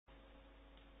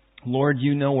Lord,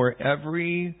 you know where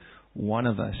every one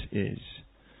of us is.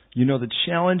 You know the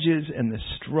challenges and the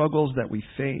struggles that we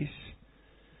face.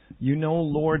 You know,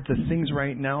 Lord, the things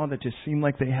right now that just seem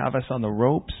like they have us on the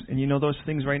ropes. And you know those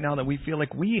things right now that we feel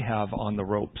like we have on the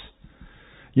ropes.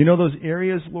 You know those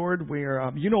areas, Lord,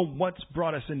 where you know what's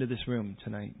brought us into this room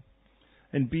tonight.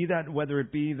 And be that whether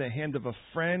it be the hand of a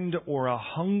friend or a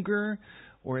hunger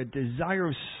or a desire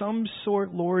of some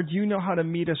sort, Lord, you know how to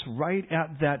meet us right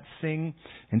at that thing.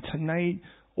 And tonight,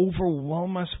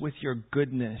 overwhelm us with your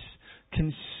goodness.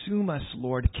 Consume us,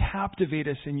 Lord. Captivate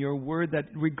us in your word, that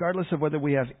regardless of whether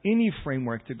we have any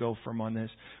framework to go from on this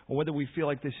or whether we feel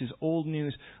like this is old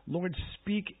news, Lord,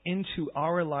 speak into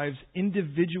our lives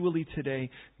individually today.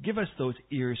 Give us those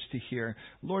ears to hear.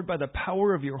 Lord, by the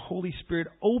power of your Holy Spirit,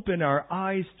 open our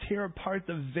eyes, tear apart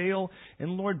the veil,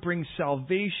 and Lord, bring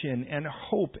salvation and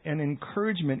hope and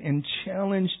encouragement and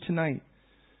challenge tonight.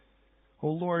 Oh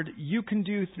Lord, you can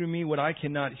do through me what I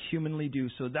cannot humanly do.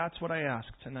 So that's what I ask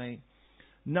tonight.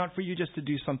 Not for you just to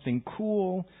do something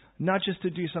cool, not just to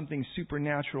do something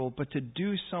supernatural, but to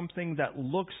do something that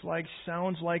looks like,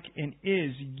 sounds like, and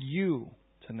is you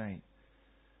tonight.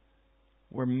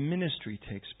 Where ministry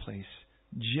takes place.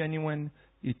 Genuine,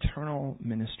 eternal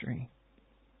ministry.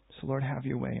 So Lord, have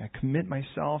your way. I commit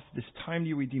myself this time to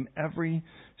you. Redeem every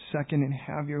second and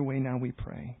have your way now, we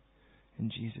pray. In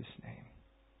Jesus' name.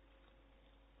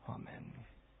 Amen.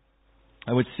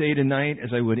 I would say tonight,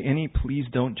 as I would any, please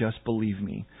don't just believe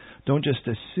me. Don't just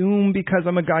assume because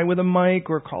I'm a guy with a mic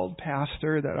or called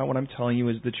pastor that what I'm telling you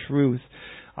is the truth.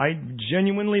 I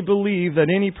genuinely believe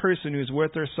that any person who's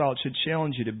worth their salt should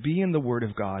challenge you to be in the Word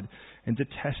of God and to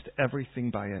test everything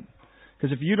by it.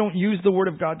 Because if you don't use the Word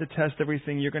of God to test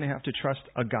everything, you're going to have to trust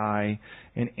a guy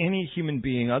and any human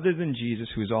being other than Jesus,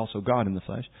 who is also God in the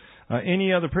flesh,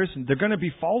 any other person, they're going to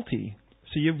be faulty.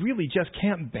 So you really just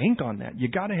can't bank on that. You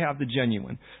got to have the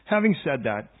genuine. Having said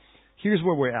that, here's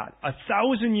where we're at.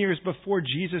 1,000 years before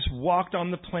Jesus walked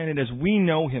on the planet as we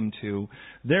know him to,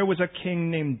 there was a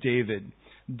king named David.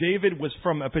 David was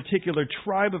from a particular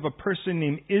tribe of a person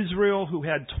named Israel who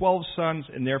had 12 sons,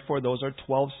 and therefore those are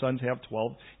 12 sons have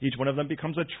 12. Each one of them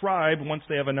becomes a tribe once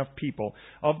they have enough people.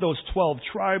 Of those 12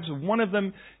 tribes, one of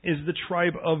them is the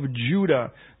tribe of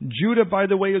Judah. Judah, by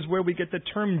the way, is where we get the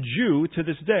term Jew to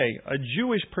this day. A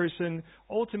Jewish person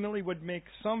ultimately would make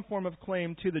some form of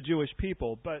claim to the Jewish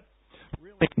people, but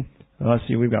really... Let's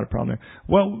see, we've got a problem there.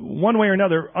 Well, one way or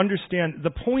another, understand, the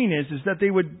point is that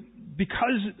they would...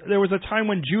 Because there was a time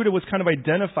when Judah was kind of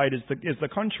identified as the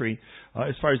country,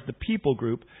 as far as the people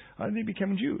group, they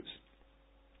became Jews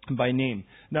by name.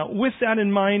 Now, with that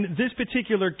in mind, this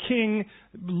particular king,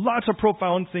 lots of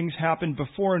profound things happened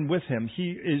before and with him.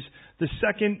 He is the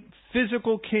second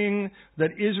physical king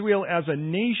that Israel as a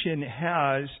nation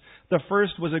has. The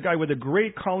first was a guy with a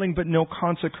great calling but no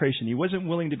consecration. He wasn't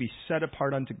willing to be set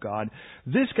apart unto God.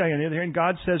 This guy, on the other hand,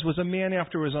 God says was a man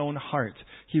after his own heart.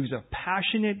 He was a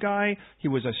passionate guy. He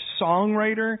was a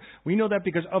songwriter. We know that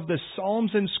because of the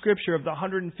Psalms in Scripture, of the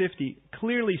 150,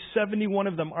 clearly 71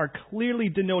 of them are clearly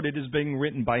denoted as being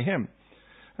written by him.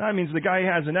 That means the guy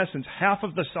has, in essence, half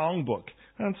of the songbook.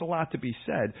 That's a lot to be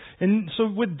said. And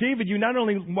so with David, you not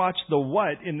only watch the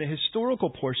what in the historical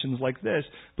portions like this,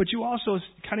 but you also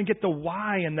kind of get the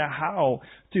why and the how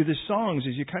through the songs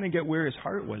as you kind of get where his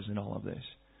heart was in all of this.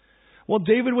 Well,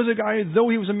 David was a guy, though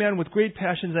he was a man with great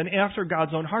passions and after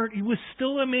God's own heart, he was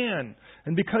still a man.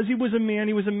 And because he was a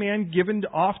man given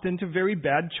often to very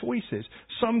bad choices.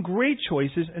 Some great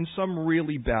choices and some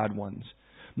really bad ones.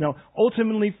 Now,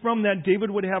 ultimately from that, David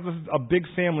would have a big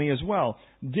family as well.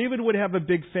 David would have a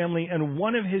big family, and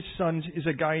one of his sons is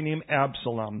a guy named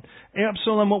Absalom.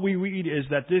 Absalom, what we read is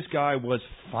that this guy was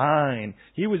fine.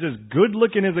 He was as good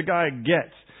looking as a guy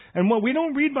gets. And what we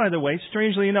don't read, by the way,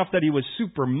 strangely enough, that he was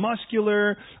super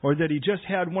muscular or that he just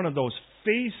had one of those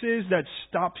faces that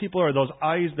stop people or those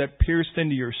eyes that pierced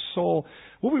into your soul.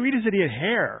 What we read is that he had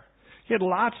hair. He had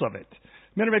lots of it.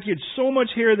 Matter of fact, he had so much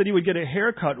hair that he would get a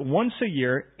haircut once a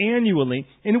year, annually,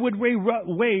 and it would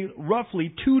weigh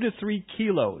roughly 2 to 3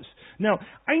 kilos. Now,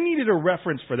 I needed a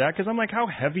reference for that because I'm like, how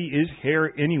heavy is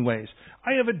hair anyways?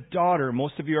 I have a daughter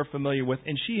most of you are familiar with,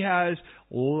 and she has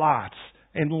lots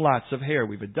and lots of hair.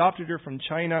 We've adopted her from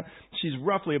China. She's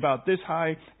roughly about this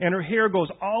high, and her hair goes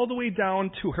all the way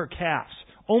down to her calves,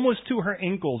 almost to her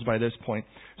ankles by this point.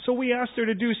 So we asked her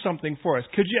to do something for us.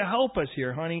 Could you help us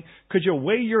here, honey? Could you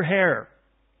weigh your hair?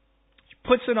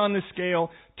 Puts it on the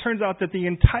scale. Turns out that the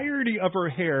entirety of her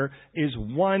hair is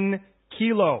 1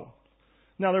 kilo.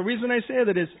 Now, the reason I say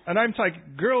that is, and I'm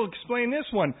like, girl, explain this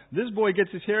one. This boy gets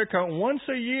his hair cut once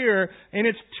a year, and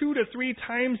it's 2 to 3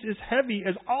 times as heavy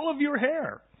as all of your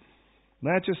hair.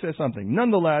 That just says something.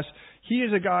 Nonetheless, he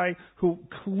is a guy who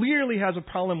clearly has a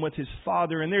problem with his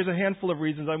father, and there's a handful of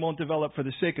reasons I won't develop for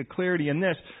the sake of clarity in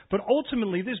this. But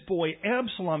ultimately, this boy,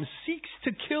 Absalom, seeks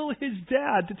to kill his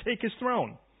dad to take his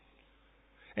throne.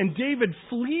 And David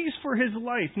flees for his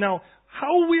life. Now,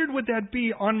 how weird would that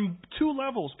be on two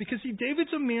levels? Because, see,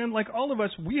 David's a man like all of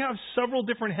us. We have several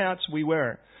different hats we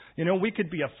wear. You know, we could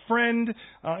be a friend.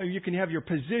 You can have your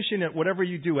position at whatever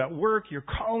you do at work, your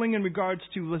calling in regards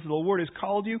to the Lord has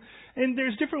called you. And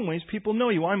there's different ways people know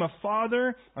you. I'm a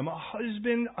father. I'm a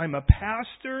husband. I'm a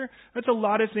pastor. That's a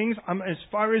lot of things. As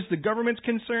far as the government's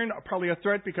concerned, probably a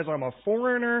threat because I'm a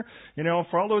foreigner. You know,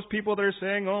 for all those people that are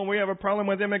saying, oh, we have a problem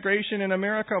with immigration in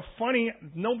America. Funny,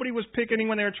 nobody was picketing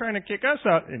when they were trying to kick us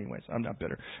out. Anyways, I'm not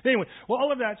bitter. Anyway, well,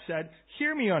 all of that said,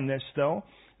 hear me on this, though.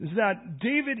 Is that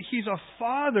David, he's a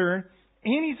father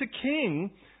and he's a king,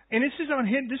 and this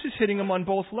is hitting him on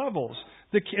both levels.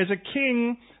 As a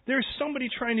king, there's somebody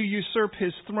trying to usurp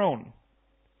his throne.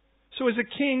 So as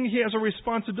a king, he has a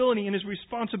responsibility, and his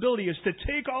responsibility is to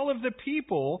take all of the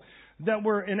people that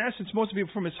were, in essence, most of the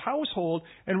people from his household,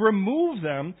 and remove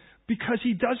them because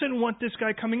he doesn't want this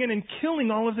guy coming in and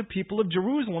killing all of the people of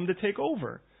Jerusalem to take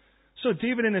over. So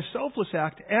David, in a selfless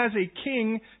act, as a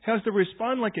king, has to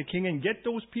respond like a king and get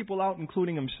those people out,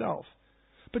 including himself.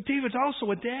 But David's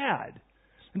also a dad.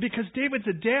 And because David's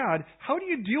a dad, how do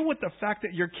you deal with the fact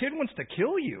that your kid wants to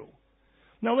kill you?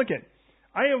 Now look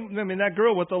that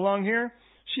girl with the long hair,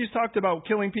 she's talked about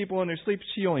killing people in their sleep.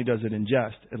 She only does it in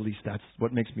jest. At least that's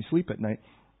what makes me sleep at night.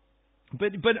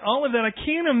 But all of that, I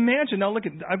can't imagine. Now look,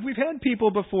 we've had people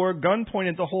before, gun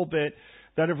pointed the whole bit,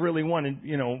 that have really wanted,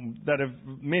 that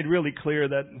have made really clear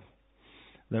that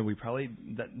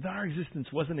our existence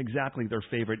wasn't exactly their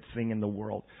favorite thing in the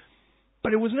world.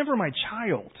 But it was never my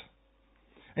child.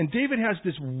 And David has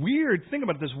this weird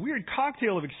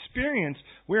cocktail of experience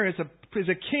where as a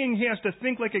king, he has to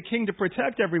think like a king to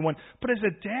protect everyone. But as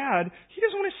a dad, he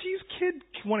doesn't want to see his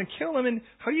kid want to kill him. And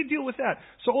how do you deal with that?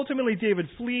 So ultimately, David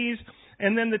flees.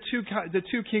 And then the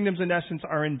two kingdoms, in essence,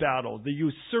 are in battle. The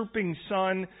usurping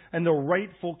son and the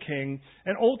rightful king.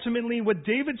 And ultimately, what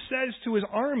David says to his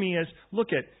army is,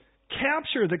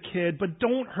 capture the kid, but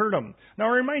don't hurt him. Now,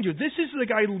 I remind you, this is the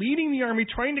guy leading the army,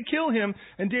 trying to kill him.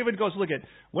 And David goes,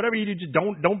 whatever you do, just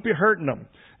don't be hurting him.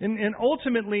 And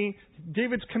ultimately,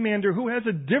 David's commander, who has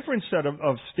a different set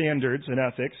of standards and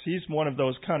ethics, he's one of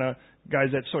those kind of guys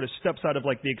that sort of steps out of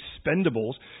like the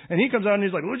Expendables, and he comes out and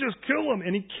he's like, let's just kill him,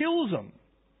 and he kills him.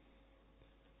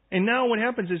 And now what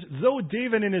happens is, though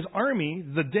David and his army,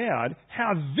 the dad,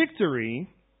 have victory,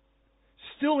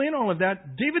 still in all of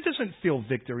that, David doesn't feel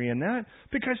victory in that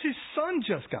because his son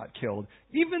just got killed,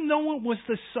 even though it was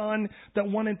the son that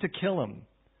wanted to kill him.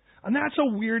 And that's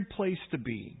a weird place to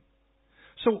be.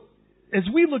 So as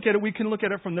we look at it, we can look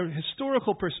at it from the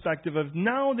historical perspective of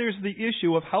now there's the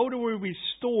issue of how do we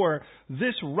restore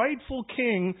this rightful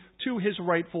king to his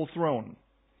rightful throne.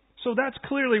 So that's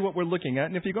clearly what we're looking at.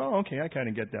 And if you go, okay, I kind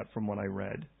of get that from what I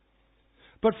read.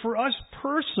 But for us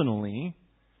personally,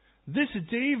 this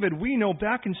David, we know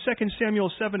back in 2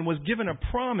 Samuel 7, was given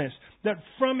a promise that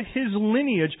from his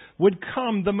lineage would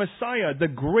come the Messiah, the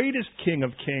greatest King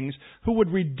of Kings, who would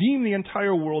redeem the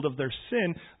entire world of their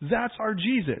sin. That's our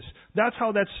Jesus. That's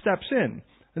how that steps in.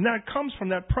 And that comes from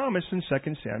that promise in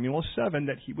 2 Samuel 7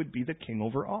 that he would be the king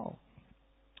over all.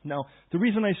 Now, the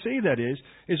reason I say that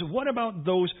is what about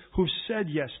those who've said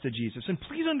yes to Jesus? And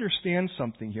please understand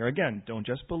something here. Again, don't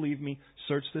just believe me.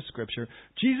 Search the Scripture.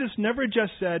 Jesus never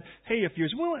just said, hey,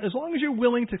 as long as you're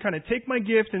willing to kind of take my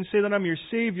gift and say that I'm your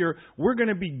Savior, we're going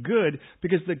to be good,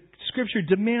 because the Scripture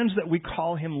demands that we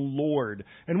call Him Lord.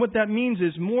 And what that means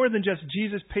is more than just,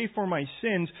 Jesus, pay for my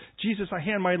sins. Jesus, I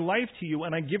hand my life to you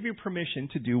and I give you permission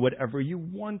to do whatever you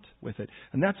want with it.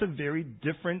 And that's a very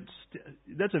different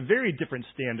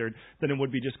standard than it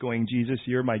would be just going, Jesus,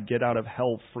 you're my get out of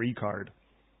hell free card.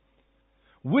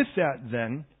 With that,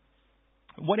 then,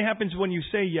 what happens when you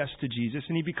say yes to Jesus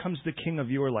and He becomes the king of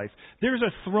your life? There's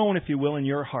a throne, if you will, in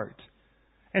your heart.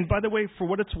 And by the way, for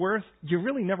what it's worth, you're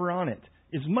really never on it.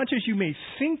 As much as you may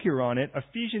think you're on it,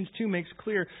 Ephesians 2 makes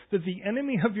clear that the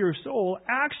enemy of your soul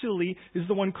actually is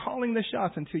the one calling the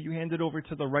shots until you hand it over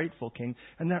to the rightful king.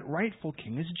 And that rightful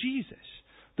king is Jesus,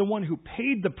 the one who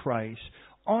paid the price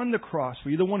on the cross for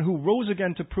you, the one who rose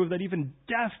again to prove that even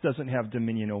death doesn't have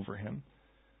dominion over Him.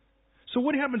 So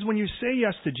what happens when you say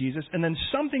yes to Jesus and then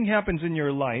something happens in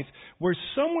your life where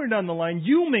somewhere down the line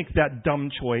you make that dumb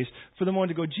choice for the moment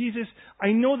to go, Jesus,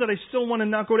 I know that I still want to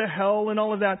not go to hell and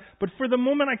all of that, but for the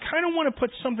moment I kind of want to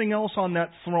put something else on that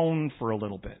throne for a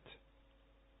little bit.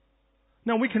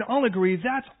 Now we can all agree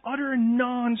that's utter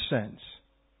nonsense.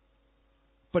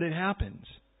 But it happens.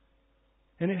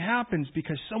 And it happens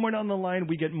because somewhere down the line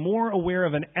we get more aware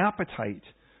of an appetite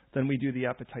than we do the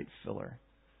appetite filler.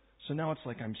 So now it's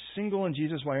like, I'm single, and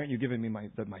Jesus, why aren't you giving me my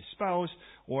spouse?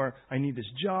 Or I need this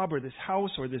job or this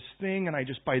house or this thing, and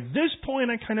by this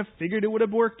point I kind of figured it would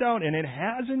have worked out, and it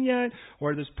hasn't yet.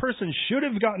 Or this person should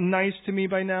have gotten nice to me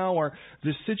by now, or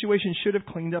this situation should have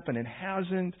cleaned up and it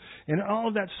hasn't. And all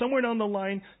of that, somewhere down the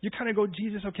line, you kind of go,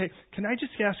 Jesus, okay, can I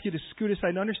just ask you to scoot aside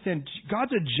and understand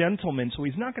God's a gentleman, so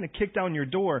He's not going to kick down your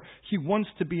door. He wants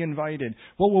to be invited.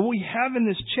 Well, what we have in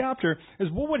this chapter is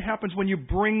what happens when you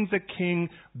bring the king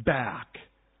back.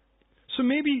 So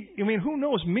maybe, who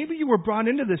knows? Maybe you were brought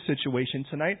into this situation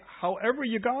tonight, however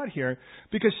you got here,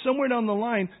 because somewhere down the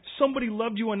line, somebody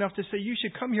loved you enough to say you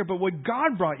should come here. But what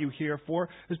God brought you here for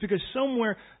is because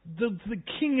somewhere the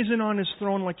king isn't on his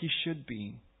throne like he should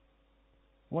be.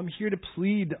 Well, I'm here to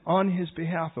plead on his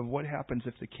behalf of what happens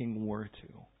if the king were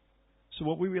to. So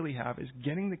what we really have is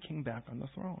getting the king back on the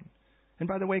throne. And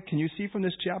by the way, can you see from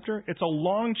this chapter? It's a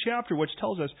long chapter, which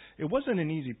tells us it wasn't an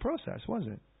easy process, was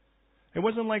it? It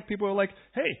wasn't like people were like,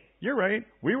 hey, you're right,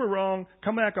 we were wrong,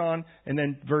 come back on. And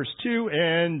then verse 2,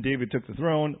 and David took the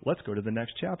throne. Let's go to the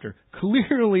next chapter.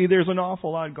 Clearly, there's an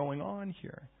awful lot going on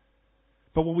here.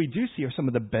 But what we do see are some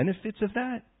of the benefits of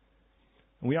that.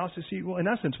 And we also see, well, in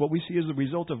essence, what we see is the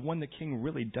result of when the king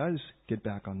really does get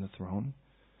back on the throne.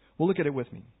 Well, look at it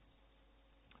with me.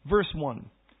 Verse 1,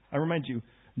 I remind you,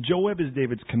 Joab is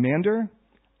David's commander,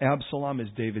 Absalom is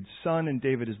David's son, and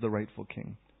David is the rightful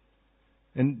king.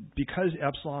 And because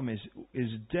Absalom is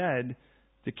dead,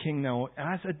 the king now,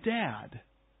 as a dad,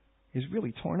 is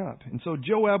really torn up. And so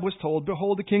Joab was told,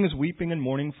 behold, the king is weeping and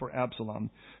mourning for Absalom.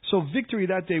 So victory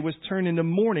that day was turned into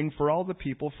mourning for all the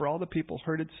people,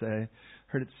 heard it said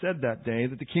that day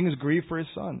that the king is grieved for his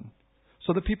son.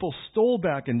 So the people stole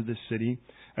back into the city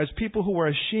as people who are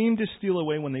ashamed to steal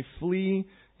away when they flee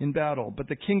in battle. But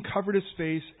the king covered his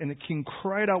face, and the king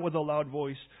cried out with a loud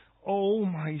voice, oh,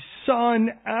 my son,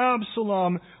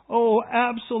 Absalom. Oh,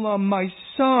 Absalom, my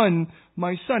son,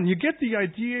 my son. You get the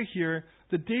idea here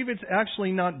that David's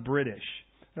actually not British.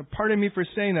 Now, pardon me for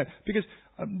saying that, because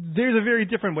there's a very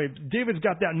different way. David's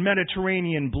got that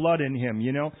Mediterranean blood in him,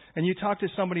 And you talk to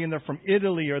somebody and they're from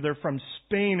Italy or they're from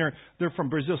Spain or they're from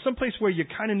Brazil, someplace where you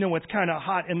kind of know it's kind of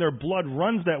hot and their blood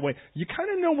runs that way. You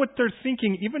kind of know what they're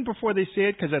thinking even before they say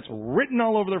it because it's written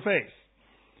all over their face.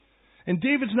 And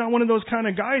David's not one of those kind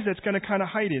of guys that's going to kind of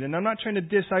hide it. And I'm not trying to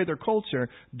diss either culture.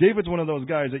 David's one of those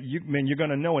guys that you're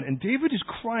going to know it. And David is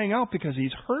crying out because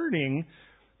he's hurting,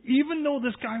 even though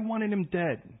this guy wanted him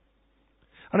dead.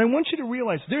 And I want you to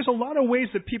realize there's a lot of ways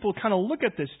that people kind of look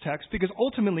at this text, because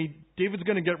ultimately David's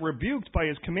going to get rebuked by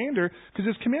his commander, because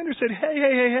his commander said,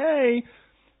 hey,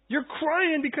 you're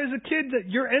crying because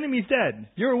your enemy's dead.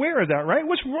 You're aware of that, right?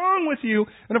 What's wrong with you?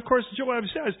 And of course, Joab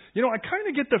says, I kind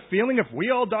of get the feeling if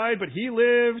we all died but he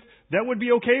lived, that would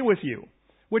be okay with you.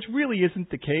 Which really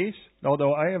isn't the case,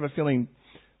 although I have a feeling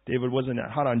David wasn't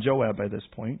that hot on Joab by this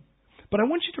point. But I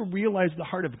want you to realize the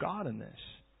heart of God in this.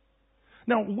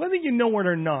 Now, whether you know it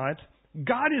or not,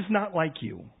 God is not like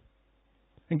you.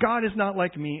 And God is not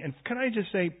like me. And can I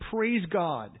just say, praise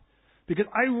God. Because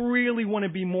I really want to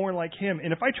be more like Him.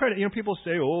 And if I try to, people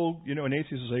say, an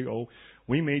atheist will say,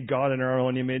 we made God in our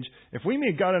own image. If we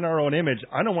made God in our own image,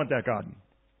 I don't want that God.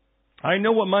 I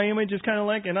know what my image is kind of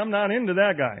like, and I'm not into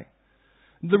that guy.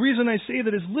 The reason I say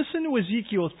that is listen to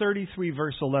Ezekiel 33,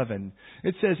 verse 11.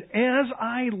 It says, as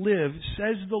I live,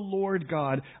 says the Lord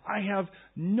God, I have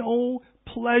no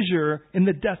pleasure in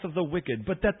the death of the wicked,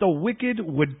 but that the wicked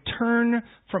would turn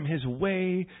from his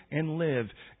way and live.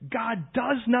 God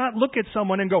does not look at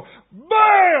someone and go,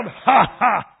 bam, ha,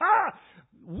 ha, ha.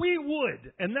 We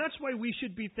would. And that's why we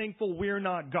should be thankful we're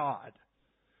not God.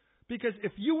 Because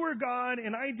if you were God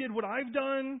and I did what I've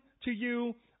done to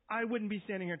you, I wouldn't be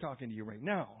standing here talking to you right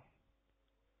now.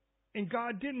 And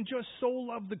God didn't just so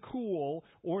love the cool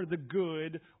or the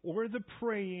good or the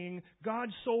praying. God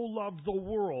so loved the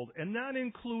world. And that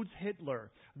includes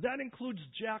Hitler. That includes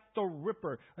Jack the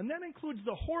Ripper. And that includes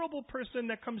the horrible person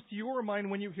that comes to your mind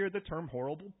when you hear the term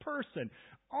horrible person.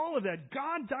 All of that.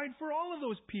 God died for all of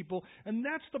those people. And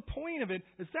that's the point of it.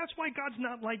 Is that's why God's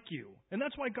not like you. And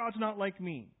that's why God's not like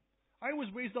me. I was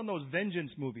raised on those vengeance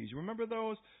movies. You remember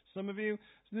those? Some of you?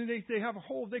 They have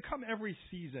they come every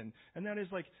season. And that is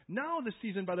like, now the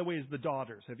season, by the way, is The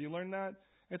Daughters. Have you learned that?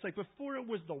 It's like before it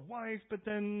was the wife, but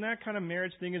then that kind of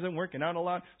marriage thing isn't working out a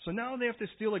lot. So now they have to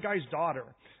steal a guy's daughter.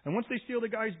 And once they steal the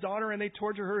guy's daughter and they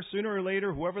torture her, sooner or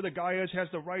later, whoever the guy is has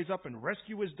to rise up and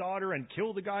rescue his daughter and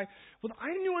kill the guy. Well,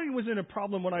 I knew I was in a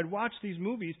problem when I'd watch these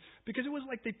movies because it was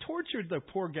like they tortured the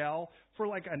poor gal for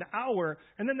like an hour,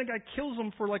 and then the guy kills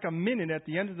him for like a minute at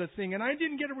the end of the thing. And I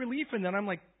didn't get a relief in that. I'm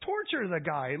like, torture the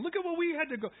guy. Look at what we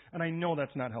had to go. And I know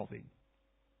that's not healthy.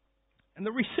 And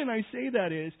the reason I say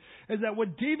that is that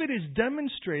what David is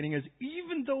demonstrating is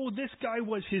even though this guy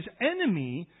was his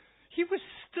enemy, he was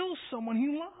still someone he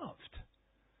loved.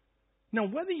 Now,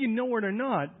 whether you know it or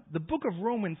not, the book of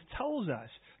Romans tells us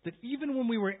that even when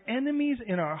we were enemies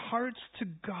in our hearts to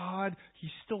God, He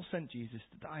still sent Jesus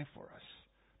to die for us.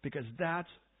 Because that's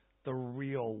the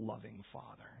real loving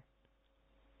Father.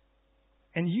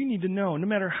 And you need to know, no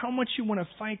matter how much you want to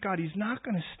fight God, He's not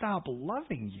going to stop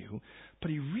loving you. But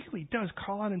He really does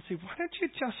call out and say, why don't you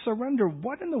just surrender?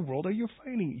 What in the world are you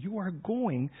fighting? You are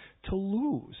going to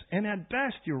lose. And at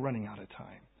best, you're running out of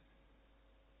time.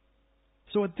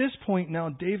 So at this point now,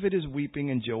 David is weeping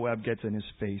and Joab gets in his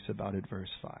face about it, verse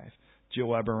 5.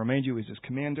 Joab, I remind you, is his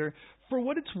commander. For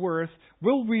what it's worth,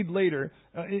 we'll read later,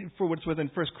 for what it's worth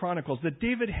in 1 Chronicles, that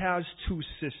David has two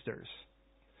sisters.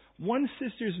 One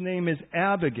sister's name is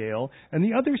Abigail, and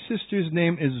the other sister's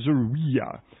name is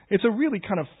Zeruiah. It's a really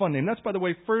kind of fun name. That's, by the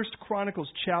way, 1 Chronicles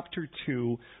chapter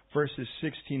 2, verses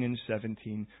 16 and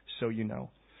 17, so you know.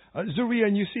 Zeruiah,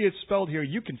 and you see it spelled here.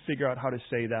 You can figure out how to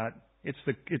say that. It's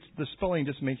the spelling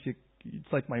just makes you,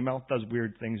 it's like my mouth does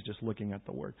weird things just looking at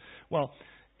the word. Well,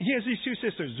 he has these two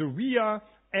sisters, Zeruiah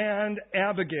and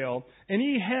Abigail,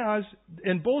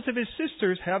 and both of his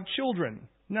sisters have children.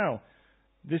 Now,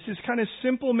 this is kind of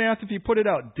simple math if you put it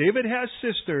out. David has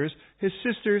sisters. His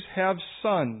sisters have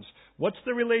sons. What's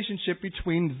the relationship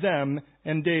between them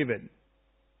and David?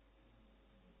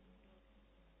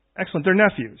 Excellent. They're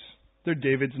nephews. They're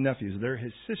David's nephews. They're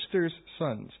his sister's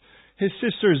sons. His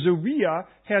sister Zeruiah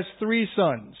has three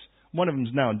sons. One of them's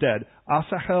now dead,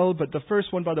 Asahel, but the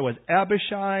first one, by the way, is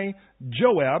Abishai,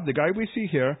 Joab, the guy we see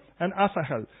here, and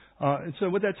Asahel. So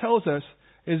what that tells us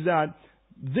is that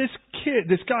this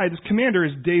commander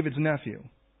is David's nephew.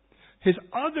 His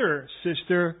other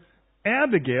sister,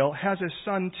 Abigail, has a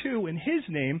son too, and his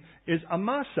name is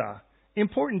Amasa.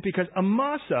 Important because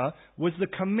Amasa was the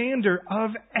commander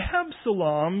of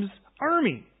Absalom's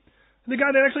army. The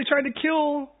guy that actually tried to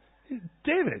kill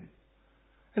David.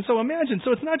 And so imagine,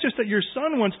 so it's not just that your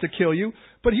son wants to kill you,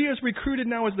 but he is recruited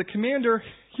now as the commander,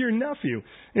 your nephew.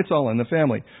 It's all in the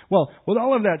family. Well, with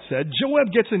all of that said,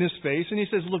 Joab gets in his face and he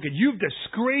says, look, you've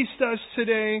disgraced us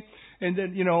today. And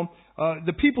then,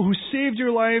 the people who saved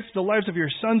your life, the lives of your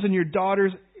sons and your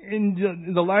daughters, in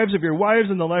the lives of your wives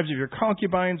and the lives of your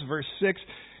concubines, verse 6,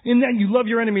 in that you love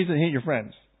your enemies and hate your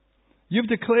friends. You have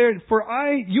declared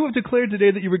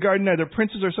today that you regard neither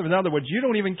princes or servants. In other words, you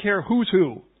don't even care who's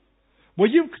who. What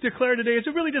you've declared today is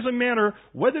it really doesn't matter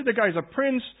whether the guy's a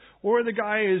prince or the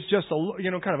guy is just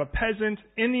kind of a peasant.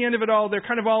 In the end of it all, they're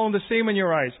kind of all the same in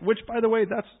your eyes. Which, by the way,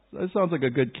 that sounds like a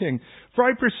good king. For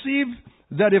I perceive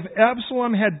that if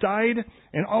Absalom had died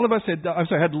and all of us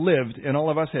had lived and all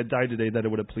of us had died today, that it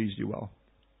would have pleased you well.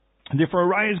 Therefore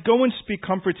arise, go and speak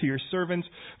comfort to your servants,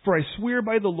 for I swear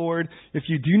by the Lord, if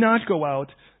you do not go out,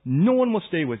 no one will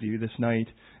stay with you this night,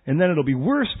 and then it'll be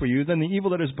worse for you than the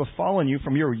evil that has befallen you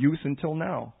from your youth until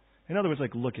now. In other words,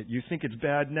 look it, you think it's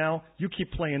bad now, you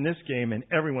keep playing this game and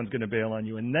everyone's going to bail on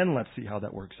you, and then let's see how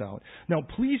that works out. Now,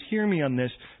 please hear me on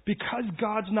this. Because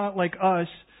God's not like us,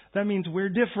 that means we're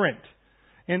different.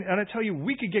 And I tell you,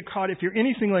 we could get caught, if you're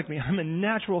anything like me, I'm a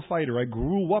natural fighter. I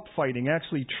grew up fighting,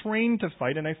 actually trained to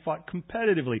fight, and I fought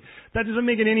competitively. That doesn't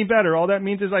make it any better. All that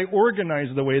means is I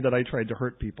organized the way that I tried to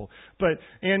hurt people.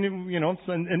 And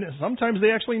sometimes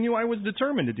they actually knew I was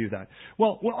determined to do that.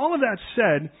 Well, all of that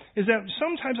said is that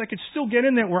sometimes I could still get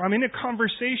in there where I'm in a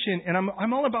conversation and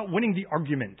I'm all about winning the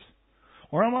argument.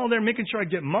 Or I'm all there making sure I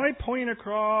get my point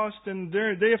across, and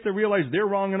they have to realize they're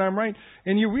wrong and I'm right.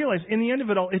 And you realize, in the end of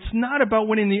it all, it's not about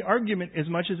winning the argument as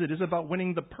much as it is about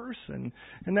winning the person.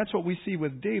 And that's what we see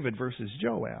with David versus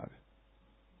Joab.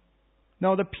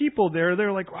 Now, the people there,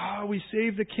 they're like, we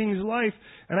saved the king's life.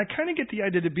 And I kind of get the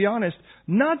idea, to be honest,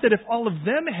 not that if all of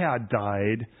them had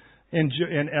died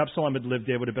and Absalom had lived,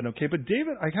 David would have been okay. But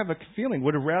David, I have a feeling,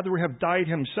 would have rather have died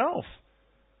himself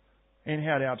and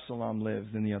had Absalom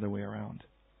lived than the other way around.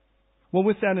 Well,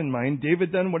 with that in mind,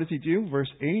 David then, what does he do? Verse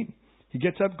 8, He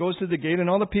gets up, goes to the gate, and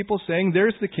all the people saying,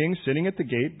 there's the king sitting at the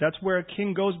gate. That's where a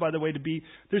king goes, by the way, to be.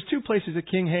 There's two places a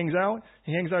king hangs out.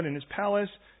 He hangs out in his palace.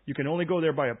 You can only go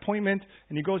there by appointment.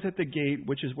 And he goes at the gate,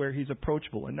 which is where he's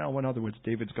approachable. And now, in other words,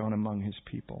 David's gone among his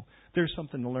people. There's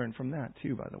something to learn from that,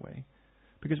 too, by the way.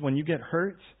 Because when you get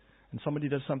hurt and somebody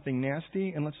does something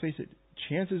nasty, and let's face it,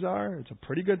 chances are it's a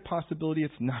pretty good possibility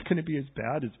it's not going to be as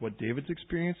bad as what David's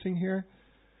experiencing here.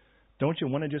 Don't you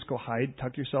want to just go hide,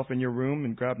 tuck yourself in your room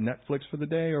and grab Netflix for the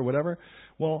day or whatever?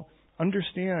 Well,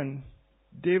 understand,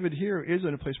 David here is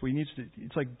in a place where he needs to,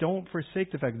 it's like, don't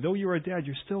forsake the fact, though you're a dad,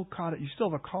 you're still caught, you still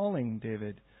have a calling,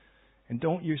 David. And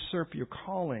don't usurp your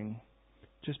calling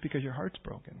just because your heart's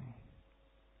broken.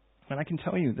 And I can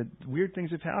tell you that weird things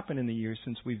have happened in the years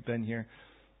since we've been here.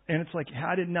 And it's like,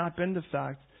 had it not been the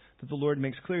fact that the Lord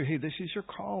makes clear, hey, this is your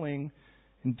calling,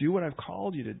 and do what I've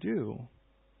called you to do.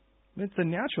 It's the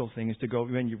natural thing is to go,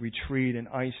 man, you retreat and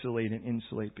isolate and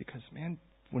insulate because, man,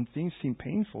 when things seem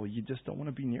painful, you just don't want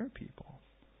to be near people.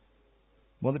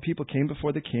 Well, the people came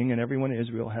before the king, and everyone in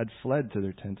Israel had fled to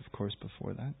their tent, of course,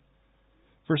 before that.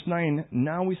 Verse 9,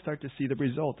 now we start to see the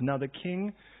result. Now the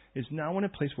king is now in a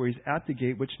place where he's at the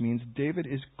gate, which means David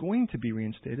is going to be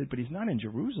reinstated, but he's not in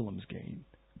Jerusalem's gate.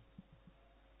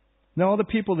 Now all the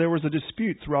people, there was a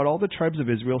dispute throughout all the tribes of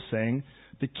Israel, saying,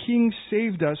 the king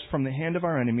saved us from the hand of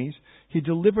our enemies. He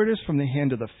delivered us from the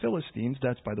hand of the Philistines.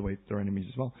 That's, by the way, their enemies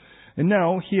as well. And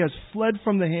now he has fled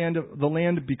from the hand of the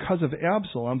land because of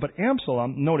Absalom. But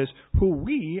Absalom, notice, who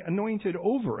we anointed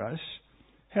over us,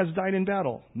 has died in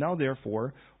battle. Now,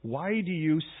 therefore, why do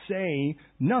you say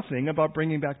nothing about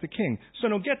bringing back the king? So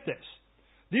now get this.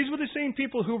 These were the same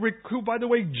people who by the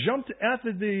way, jumped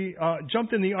in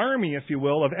the army, if you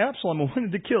will, of Absalom and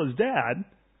wanted to kill his dad.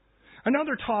 And now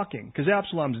they're talking because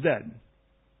Absalom's dead.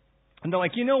 And they're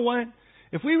like, you know what?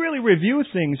 If we really review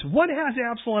things, what has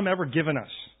Absalom ever given us?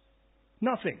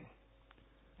 Nothing.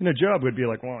 And Joab would be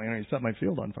like, well, he set my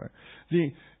field on fire.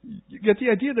 You get the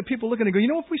idea that people look and go,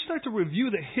 if we start to review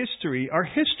the history, our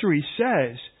history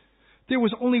says there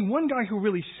was only one guy who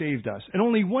really saved us and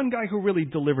only one guy who really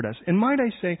delivered us. And might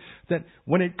I say that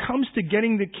when it comes to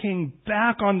getting the king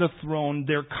back on the throne,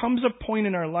 there comes a point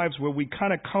in our lives where we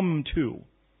kind of come to.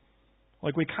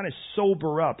 Like we kind of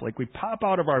sober up, like we pop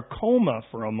out of our coma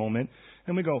for a moment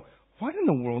and we go, what in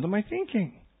the world am I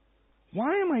thinking?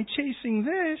 Why am I chasing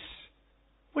this,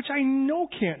 which I know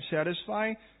can't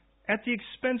satisfy, at the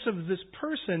expense of this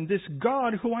person, this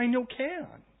God who I know can?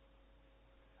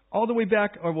 All the way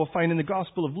back, or we'll find in the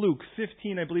Gospel of Luke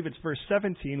 15, I believe it's verse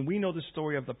 17, we know the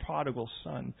story of the prodigal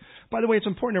son. By the way, it's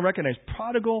important to recognize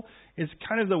prodigal is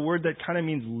kind of the word that kind of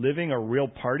means living a real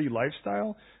party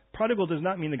lifestyle. Prodigal does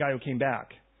not mean the guy who came back.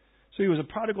 So he was a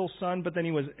prodigal son, but then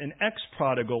he was an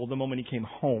ex-prodigal the moment he came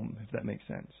home, if that makes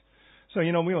sense. So,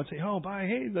 we won't say,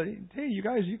 hey, you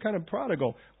guys, you kind of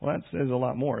prodigal. Well, that says a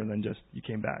lot more than just you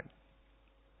came back.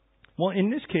 Well, in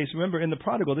this case, remember, in the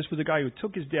prodigal, this was a guy who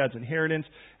took his dad's inheritance,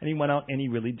 and he went out and he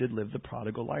really did live the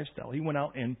prodigal lifestyle. He went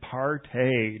out and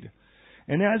partied.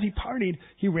 And as he partied,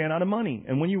 he ran out of money.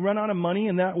 And when you run out of money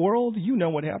in that world, you know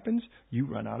what happens. You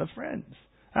run out of friends.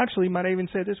 Actually, might I even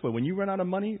say it this way. When you run out of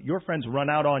money, your friends run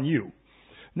out on you.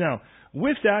 Now,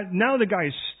 with that, now the guy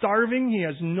is starving. He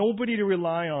has nobody to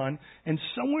rely on. And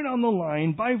somewhere down the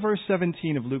line, by verse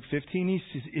 17 of Luke 15,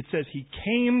 it says he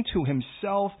came to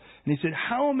himself and he said,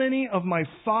 how many of my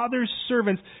father's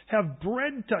servants have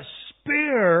bread to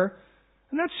spare?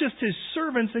 And that's just his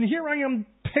servants. And here I am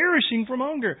perishing from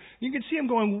hunger. You can see him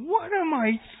going, what am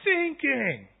I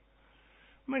thinking?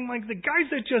 Like the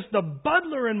guys that just, the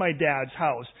butler in my dad's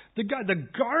house, the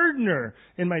gardener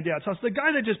in my dad's house, the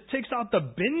guy that just takes out the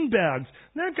bin bags,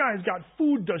 that guy's got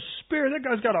food to spare, that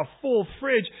guy's got a full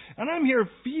fridge, and I'm here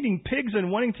feeding pigs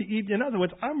and wanting to eat. In other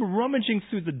words, I'm rummaging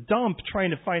through the dump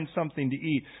trying to find something to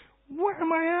eat. Where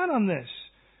am I at on this?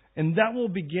 And that will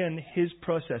begin his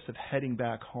process of heading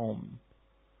back home.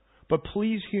 But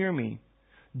please hear me.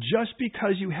 Just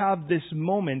because you have this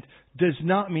moment does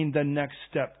not mean the next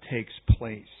step takes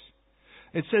place.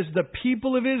 It says the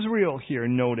people of Israel here,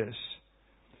 notice,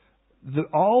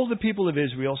 all the people of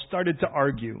Israel started to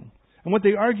argue. And what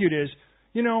they argued is,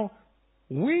 we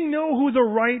know who the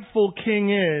rightful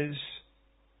king is,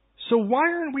 so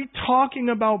why aren't we talking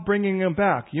about bringing him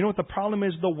back? You know what the problem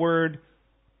is? The word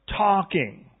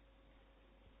talking.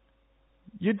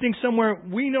 You'd think somewhere,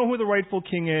 we know who the rightful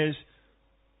king is,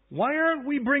 why aren't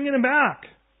we bringing him back?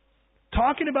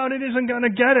 Talking about it isn't going to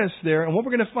get us there. And what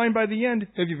we're going to find by the end,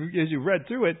 as you read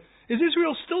through it, is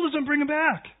Israel still doesn't bring him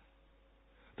back.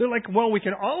 They're like, well, we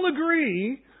can all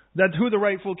agree That's who the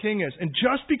rightful king is. And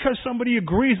just because somebody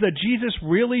agrees that Jesus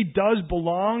really does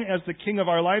belong as the king of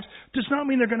our lives does not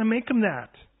mean they're going to make him that.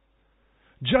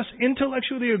 Just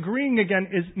intellectually agreeing again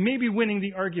is maybe winning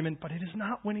the argument, but it is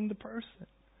not winning the person.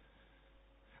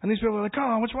 And these people are like,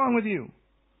 oh, what's wrong with you?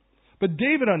 But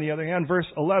David, on the other hand, verse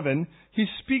 11, he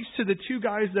speaks to the two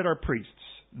guys that are priests,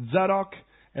 Zadok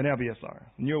and Abiathar.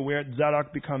 And you're aware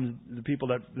Zadok becomes the people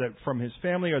that from his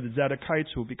family are the Zadokites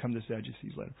who will become the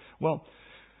Sadducees later. Well,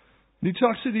 he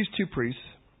talks to these two priests,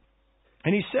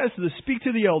 and he says to them, speak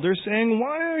to the elders, saying,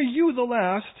 why are you the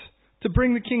last to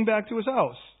bring the king back to his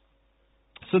house?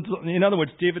 So, in other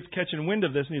words, David's catching wind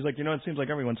of this, and he's like, it seems like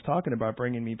everyone's talking about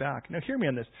bringing me back. Now, hear me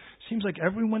on this. It seems like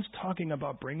everyone's talking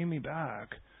about bringing me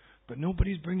back, but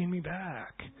nobody's bringing me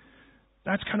back.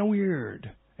 That's kind of weird.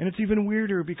 And it's even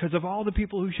weirder because of all the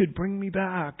people who should bring me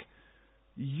back,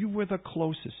 you were the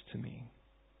closest to me.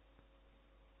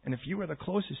 And if you were the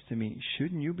closest to me,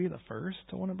 shouldn't you be the first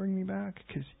to want to bring me back?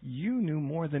 Because you knew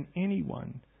more than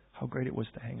anyone how great it was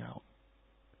to hang out.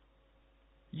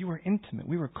 You were intimate.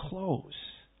 We were close.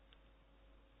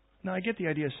 Now, I get the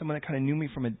idea of someone that kind of knew me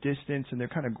from a distance and they're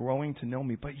kind of growing to know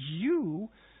me. But you,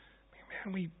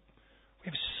 man, we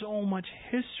have so much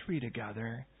history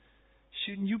together.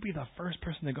 Shouldn't you be the first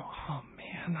person to go, oh,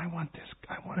 man, I want this.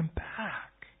 I want him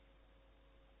back.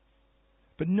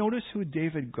 But notice who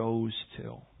David goes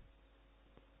to.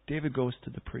 David goes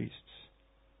to the priests.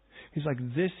 He's like,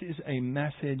 this is a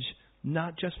message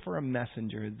not just for a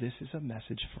messenger. This is a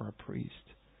message for a priest.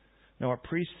 Now, a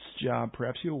priest's job,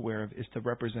 perhaps you're aware of, is to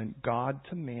represent God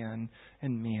to man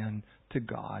and man to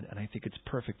God. And I think it's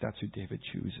perfect. That's who David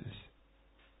chooses.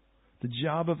 The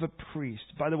job of a priest.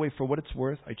 By the way, for what it's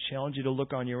worth, I challenge you to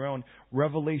look on your own.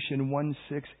 Revelation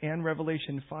 1:6 and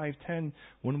Revelation 5:10.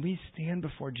 When we stand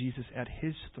before Jesus at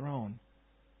His throne,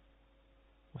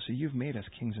 well, so you've made us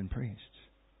kings and priests.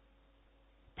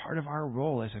 Part of our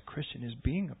role as a Christian is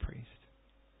being a priest,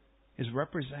 is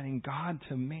representing God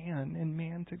to man and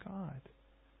man to God.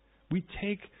 We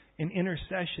take in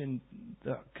intercession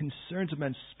the concerns of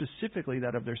men, specifically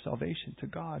that of their salvation, to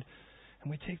God,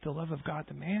 and we take the love of God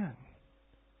to man.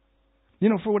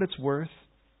 For what it's worth,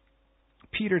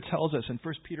 Peter tells us in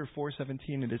 1 Peter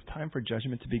 4:17, it is time for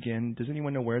judgment to begin. Does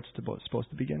anyone know where it's supposed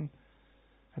to begin?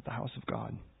 At the house of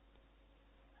God.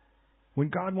 When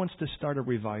God wants to start a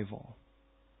revival,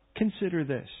 consider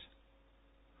this.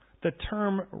 The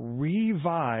term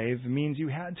revive means you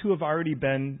had to have already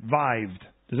been vived.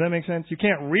 Does that make sense? You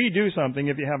can't redo something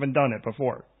if you haven't done it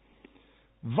before.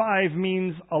 Vive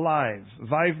means alive.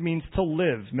 Vive means to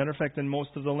live. Matter of fact, in most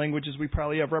of the languages we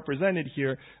probably have represented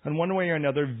here, in one way or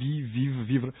another,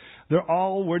 vivre, they're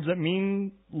all words that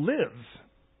mean live.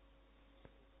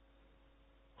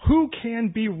 Who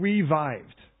can be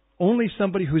revived? Only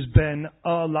somebody who's been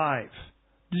alive.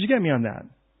 Did you get me on that?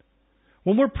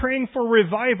 When we're praying for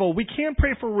revival, we can't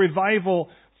pray for revival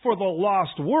for the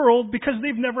lost world because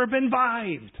they've never been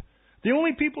vived. The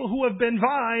only people who have been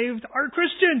vived are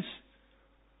Christians.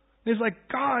 It's like,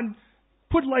 God,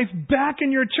 put life back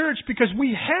in your church because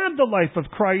we had the life of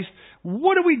Christ.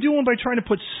 What are we doing by trying to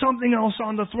put something else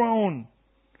on the throne?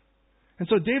 And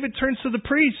so David turns to the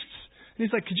priests. And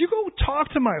he's like, could you go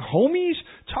talk to my homies?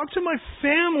 Talk to my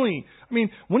family. I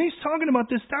mean, when he's talking about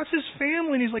this, that's his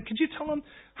family. And he's like, could you tell them,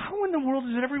 how in the world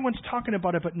is it everyone's talking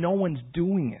about it, but no one's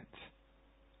doing it?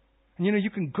 And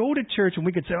you can go to church and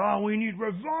we could say, oh, we need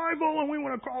revival and we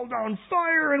want to call down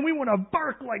fire and we want to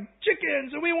bark like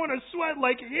chickens and we want to sweat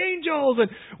like angels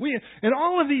and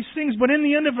all of these things. But in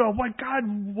the end of it, what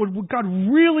God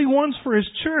really wants for His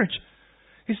church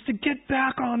is to get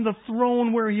back on the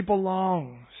throne where He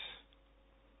belongs.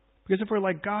 Because if we're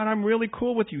like, God, I'm really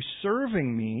cool with you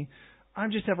serving me, I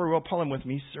just have a real problem with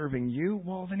me serving you,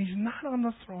 well, then He's not on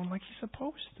the throne like He's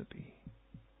supposed to be.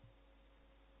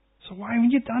 So why haven't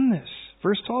you done this?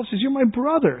 Verse 12 says, you're my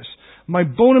brothers, my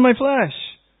bone and my flesh.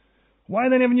 Why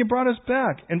then haven't you brought us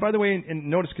back? And by the way, and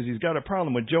notice because he's got a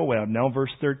problem with Joab now,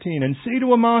 verse 13. And say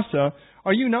to Amasa,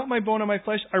 are you not my bone and my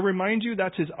flesh? I remind you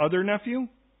that's his other nephew.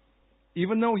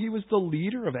 Even though he was the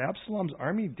leader of Absalom's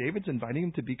army, David's inviting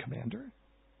him to be commander.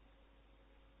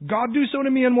 God do so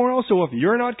to me and more also if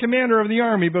you're not commander of the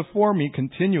army before me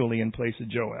continually in place of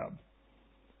Joab.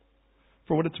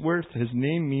 For what it's worth, his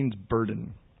name means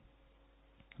burden.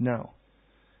 Now,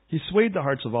 he swayed the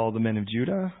hearts of all the men of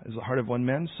Judah as the heart of one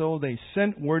man, so they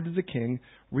sent word to the king,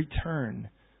 return,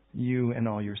 you and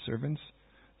all your servants.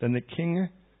 Then the king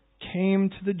came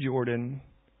to the Jordan,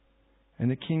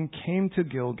 and the king came to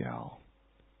Gilgal.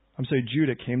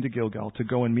 Judah came to Gilgal to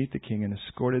go and meet the king and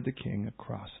escorted the king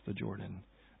across the Jordan.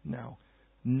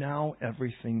 Now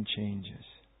everything changes.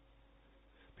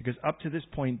 Because up to this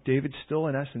point, David's still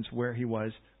in essence where he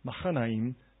was,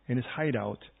 Mahanaim, in his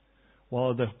hideout,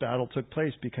 while the battle took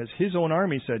place, because his own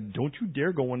army said, don't you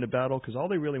dare go into battle, because all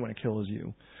they really want to kill is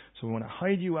you. So we want to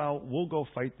hide you out. We'll go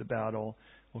fight the battle.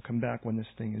 We'll come back when this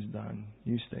thing is done.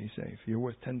 You stay safe. You're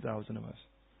worth 10,000 of us.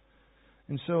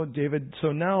 And so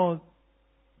now,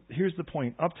 here's the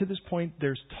point. Up to this point,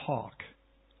 there's talk.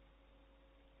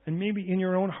 And maybe in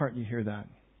your own heart you hear that.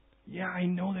 Yeah, I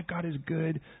know that God is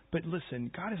good, but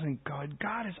listen, God isn't good.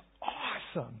 God is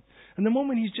awesome. And the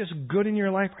moment He's just good in your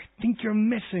life, I think you're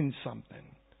missing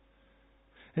something.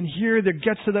 And here there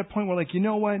gets to that point where, like, you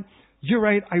know what? You're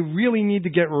right. I really need to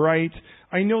get right.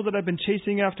 I know that I've been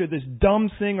chasing after this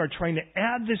dumb thing or trying to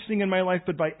add this thing in my life,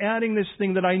 but by adding this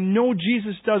thing that I know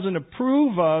Jesus doesn't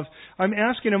approve of, I'm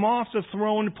asking Him off the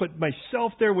throne to put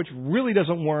myself there, which really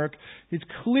doesn't work. It's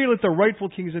clear that the rightful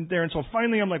king isn't there. And so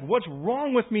finally I'm like, what's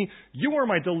wrong with me? You are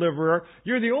my deliverer.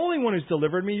 You're the only one who's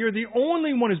delivered me. You're the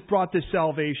only one who's brought this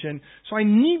salvation. So I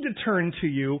need to turn to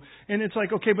you. And it's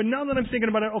like, okay, but now that I'm thinking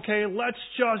about it, okay, let's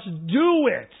just do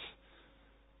it.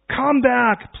 Come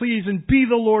back, please, and be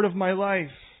the Lord of my life.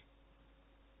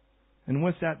 And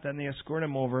with that, then they escort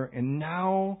him over, and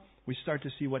now we start to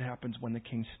see what happens when the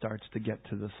king starts to get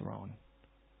to the throne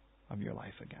of your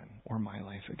life again, or my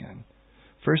life again.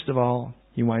 First of all,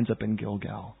 he winds up in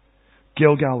Gilgal.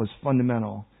 Gilgal is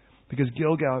fundamental, because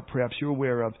Gilgal, perhaps you're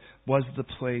aware of, was the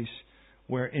place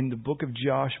where in the book of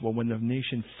Joshua, when the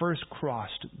nation first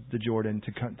crossed the Jordan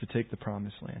to take the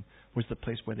promised land, was the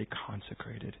place where they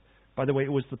consecrated. By the way,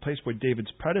 it was the place where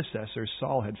David's predecessor,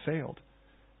 Saul, had failed.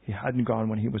 He hadn't gone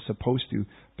when he was supposed to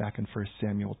back in 1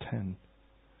 Samuel 10.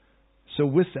 So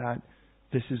with that,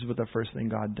 this is what the first thing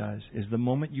God does, is the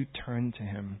moment you turn to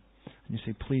Him and you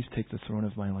say, please take the throne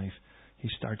of my life, He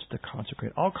starts to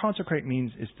consecrate. All consecrate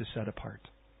means is to set apart.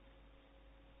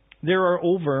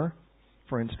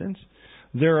 For instance,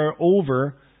 there are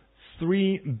over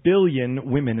 3 billion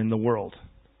women in the world.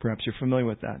 Perhaps you're familiar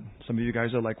with that. Some of you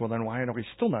guys are like, well, then why don't we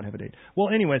still not have a date? Well,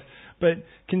 anyways, but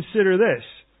consider this.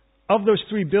 Of those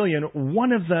 3 billion,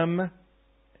 one of them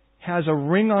has a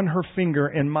ring on her finger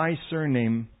and my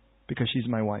surname because she's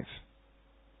my wife.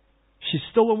 She's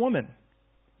still a woman.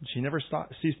 She never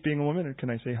ceased being a woman. And can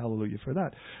I say hallelujah for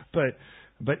that?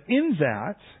 But in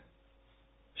that,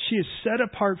 she is set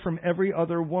apart from every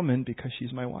other woman because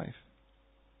she's my wife.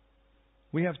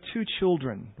 We have 2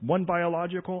 children, one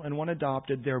biological and one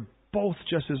adopted. They're both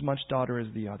just as much daughter as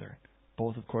the other.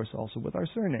 Both, of course, also with our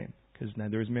surname, because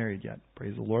neither is married yet.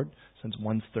 Praise the Lord, since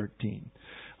one's 13.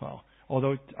 Well,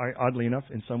 although, oddly enough,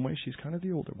 in some ways, she's kind of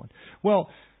the older one. Well,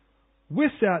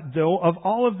 with that, though, of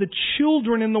all of the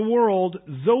children in the world,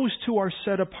 those 2 are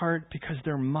set apart because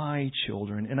they're my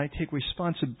children, and I take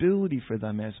responsibility for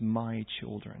them as my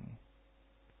children.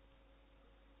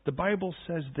 The Bible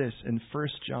says this in 1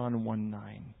 John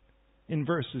 1:9. In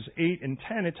verses 8 and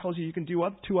 10, it tells you can do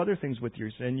 2 other things with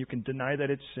your sin. You can deny that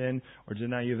it's sin or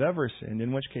deny you've ever sinned,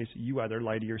 in which case you either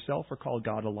lie to yourself or call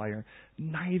God a liar.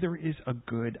 Neither is a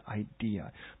good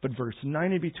idea. But verse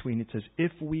 9 in between, it says,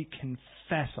 if we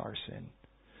confess our sin.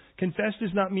 Confess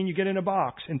does not mean you get in a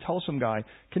box and tell some guy.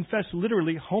 Confess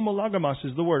literally, homologamos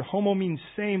is the word. Homo means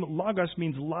same. Logos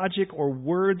means logic or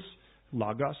words.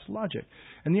 Logos, logic.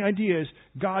 And the idea is,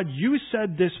 God, you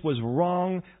said this was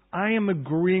wrong. I am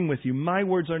agreeing with you. My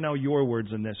words are now your words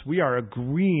in this. We are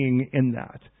agreeing in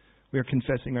that. We are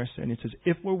confessing our sin. It says,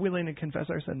 if we're willing to confess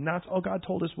our sin, that's all God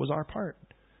told us was our part.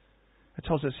 It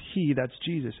tells us He, that's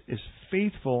Jesus, is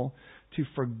faithful to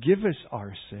forgive us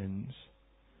our sins,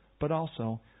 but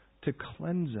also to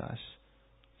cleanse us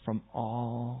from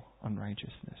all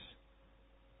unrighteousness.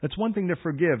 It's one thing to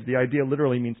forgive. The idea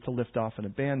literally means to lift off and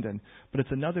abandon. But it's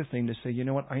another thing to say, you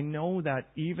know what, I know that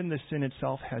even the sin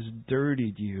itself has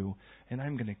dirtied you, and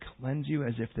I'm going to cleanse you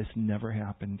as if this never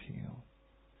happened to you.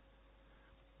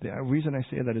 The reason I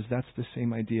say that is that's the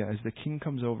same idea. As the king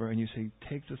comes over and you say,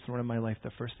 take the throne of my life, the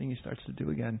first thing He starts to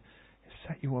do again is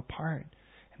set you apart.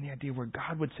 And the idea where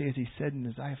God would say, as He said in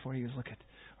Isaiah 40,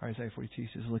 Isaiah 42, He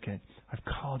says, look at, I've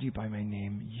called you by my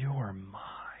name. You are mine.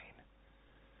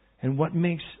 And what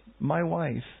makes my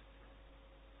wife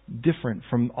different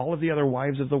from all of the other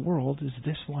wives of the world is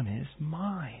this one is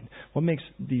mine. What makes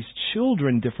these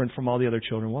children different from all the other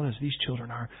children? Well, is these children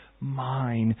are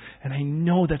mine. And I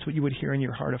know that's what you would hear in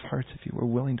your heart of hearts if you were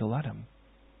willing to let Him.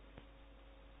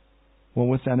 Well,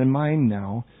 with that in mind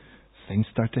now, things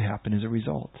start to happen as a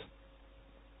result.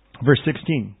 Verse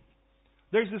 16.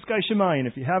 There's this guy Shammai, and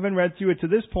if you haven't read through it to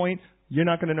this point, you're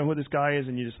not going to know who this guy is,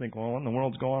 and you just think, well, what in the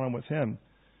world's going on with him?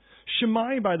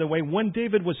 Shimei, by the way, when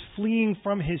David was fleeing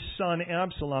from his son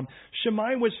Absalom,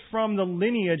 Shimei was from the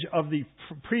lineage of the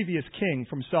previous king,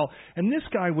 from Saul. And this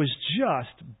guy was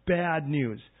just bad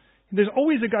news. There's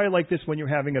always a guy like this when you're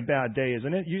having a bad day,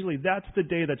 isn't it? Usually that's the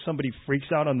day that somebody freaks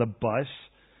out on the bus.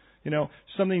 You know,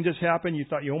 something just happened, you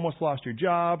thought you almost lost your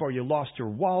job, or you lost your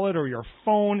wallet, or your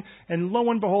phone, and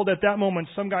lo and behold, at that moment,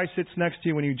 some guy sits next to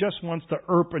you and he just wants to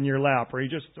erp in your lap, or he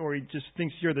just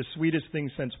thinks you're the sweetest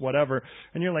thing since whatever,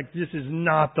 and you're like, this is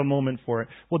not the moment for it.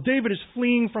 Well, David is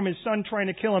fleeing from his son trying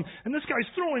to kill him, and this guy's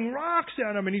throwing rocks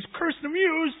at him, and he's cursing him,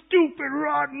 you stupid,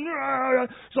 rotten,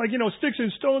 It's like, sticks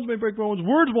and stones may break bones,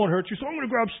 words won't hurt you, so I'm going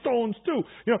to grab stones too.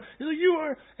 He's like, you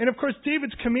are, and of course,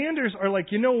 David's commanders are like,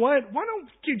 you know what, why don't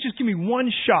you just give me one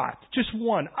shot. Just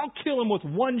one. I'll kill him with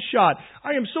one shot. I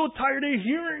am so tired of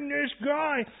hearing this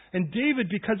guy. And David,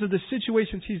 because of the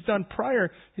situations he's done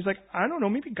prior, he's like, I don't know,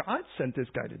 maybe God sent this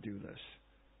guy to do this.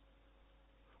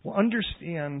 Well,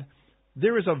 understand,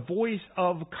 there is a voice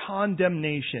of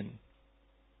condemnation.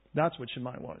 That's what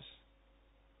Shimei was.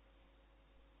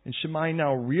 And Shimei,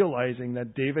 now realizing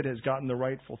that David has gotten the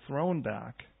rightful throne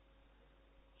back,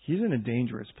 he's in a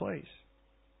dangerous place.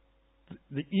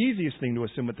 The easiest thing to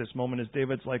assume at this moment is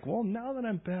David's like, well, now that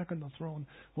I'm back on the throne,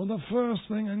 well, the first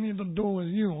thing I need to do is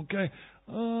you, okay?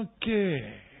 Okay.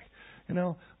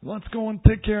 Let's go and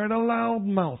take care of the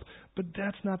loudmouth. But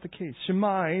that's not the case.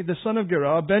 Shimei, the son of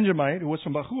Gera, a Benjamite, who was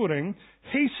from Bahurim,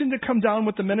 hastened to come down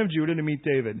with the men of Judah to meet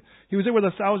David. He was there with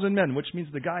 1,000 men, which means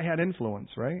the guy had influence,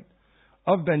 right?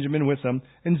 Of Benjamin with him.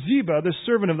 And Ziba, the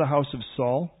servant of the house of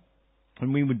Saul,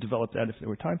 and we would develop that if there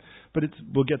were time, but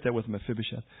we'll get that with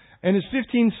Mephibosheth. And his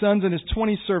 15 sons and his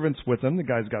 20 servants with him. The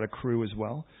guy's got a crew as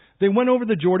well. They went over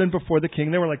the Jordan before the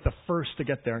king. They were like the first to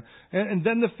get there. And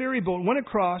then the ferry boat went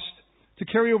across to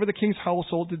carry over the king's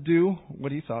household to do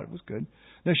what he thought was good.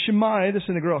 Now Shimei, the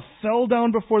son of Gera, fell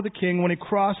down before the king when he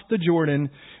crossed the Jordan.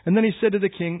 And then he said to the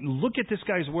king, look at this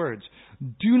guy's words.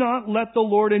 Do not let the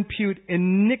Lord impute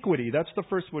iniquity. That's the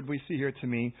first word we see here to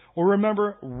me. Or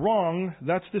remember, wrong.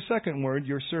 That's the second word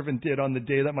your servant did on the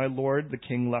day that my lord, the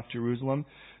king, left Jerusalem.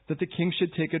 That the king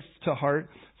should take it to heart.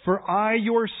 For I,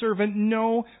 your servant,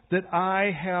 know that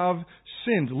I have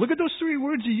sinned. Look at those three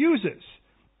words he uses.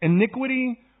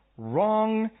 Iniquity,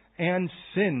 wrong, and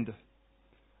sinned.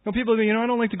 People go, I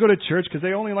don't like to go to church because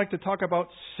they only like to talk about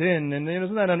sin. And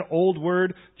isn't that an old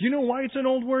word? Do you know why it's an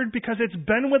old word? Because it's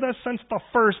been with us since the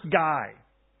first guy.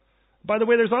 By the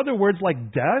way, there's other words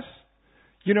like death.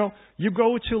 You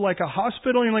go to like a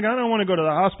hospital and you're like, I don't want to go to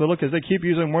the hospital because they keep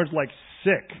using words like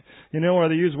sick, or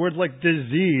they use words like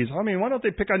disease. Why don't they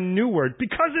pick a new word?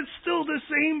 Because it's still the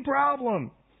same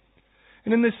problem.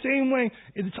 And in the same way,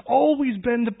 it's always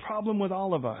been the problem with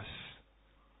all of us.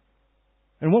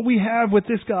 And what we have with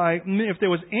this guy, if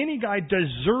there was any guy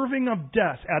deserving of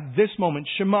death at this moment,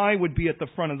 Shimei would be at the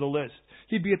front of the list.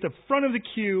 He'd be at the front of the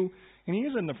queue, and he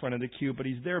is in the front of the queue, but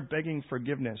he's there begging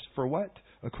forgiveness. For what?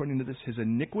 According to this, his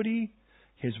iniquity,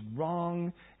 his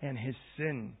wrong, and his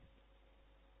sin.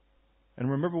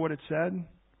 And remember what it said?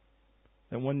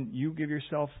 That when you give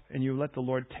yourself and you let the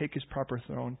Lord take his proper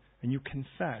throne, and you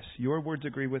confess, your words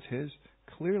agree with his,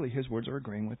 clearly his words are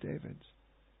agreeing with David's.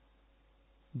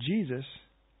 Jesus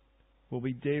will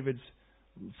be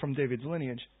from David's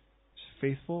lineage,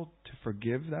 faithful to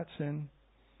forgive that sin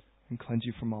and cleanse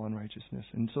you from all unrighteousness.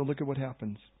 And so look at what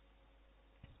happens.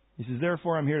 He says,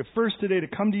 therefore I'm here first today to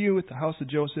come to you at the house of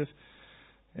Joseph,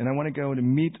 and I want to go to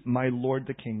meet my Lord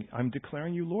the King. I'm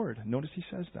declaring you Lord. Notice he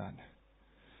says that.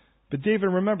 But David,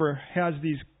 remember, has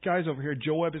these guys over here,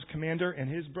 Joab his commander, and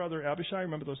his brother Abishai.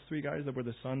 Remember those three guys that were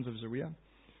the sons of Zeruiah,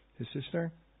 his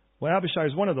sister? Well, Abishai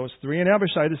is one of those three. And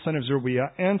Abishai, the son of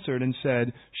Zeruiah, answered and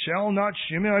said, shall not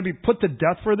Shimei be put to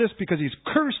death for this? Because he's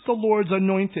cursed the Lord's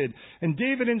anointed. And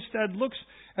David instead looks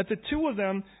at the two of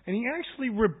them, and he actually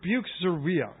rebukes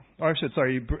Zeruiah.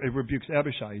 He rebukes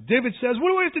Abishai. David says, what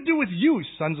do I have to do with you,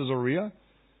 sons of Zeruiah?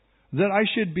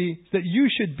 That you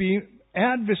should be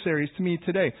adversaries to me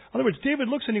today. In other words, David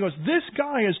looks and he goes, this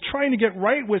guy is trying to get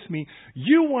right with me.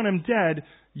 You want him dead.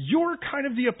 You're kind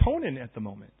of the opponent at the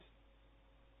moment.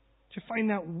 Do you find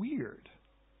that weird?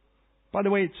 By the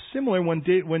way, it's similar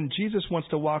when Jesus wants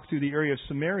to walk through the area of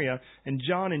Samaria, and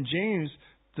John and James,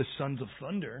 the sons of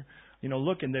thunder,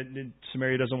 look, and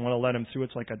Samaria doesn't want to let him through.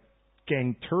 It's like a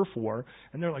gang turf war.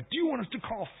 And they're like, do you want us to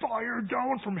call fire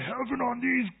down from heaven on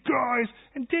these guys?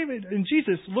 And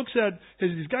Jesus looks at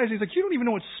these guys, and he's like, you don't even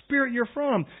know what spirit you're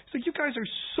from. He's like, you guys are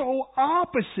so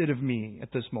opposite of me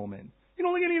at this moment. You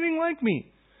don't look anything like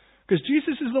me. Because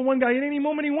Jesus is the one guy at any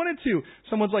moment he wanted to.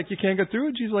 Someone's like, you can't get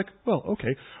through? Jesus is like, well,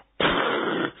 okay.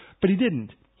 But he didn't.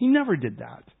 He never did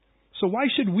that. So why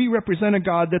should we represent a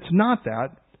God that's not that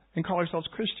and call ourselves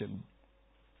Christian?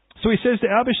 So he says to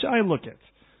Abishai, look it.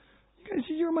 You guys,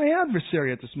 you're my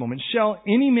adversary at this moment. Shall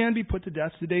any man be put to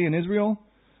death today in Israel?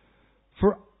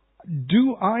 For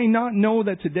do I not know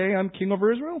that today I'm king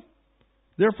over Israel?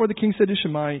 Therefore the king said to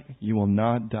Shimei, you will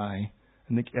not die.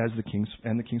 And the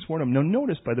king swore him. Now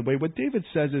notice, by the way, what David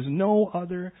says is no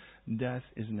other death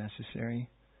is necessary.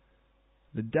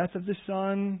 The death of the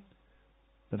son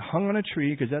that hung on a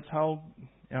tree, because that's how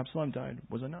Absalom died,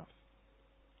 was enough.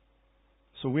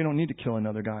 So we don't need to kill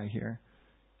another guy here.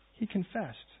 He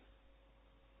confessed.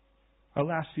 Our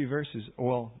last few verses,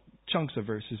 well, chunks of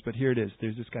verses, but here it is.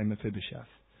 There's this guy Mephibosheth.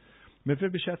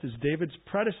 Mephibosheth is David's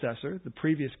predecessor, the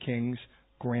previous king's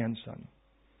grandson.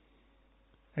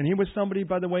 And he was somebody,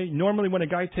 by the way, normally when a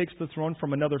guy takes the throne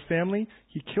from another family,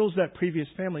 he kills that previous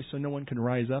family so no one can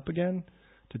rise up again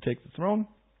to take the throne.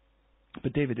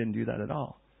 But David didn't do that at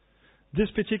all. This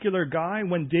particular guy,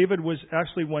 when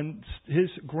his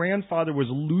grandfather was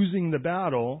losing the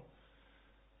battle,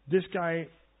 this guy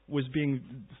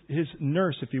his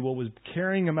nurse, if you will, was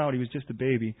carrying him out. He was just a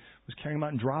baby, was carrying him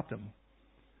out and dropped him.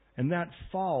 And that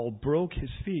fall broke his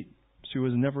feet, so he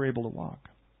was never able to walk.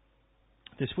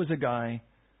 This was a guy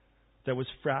that was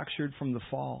fractured from the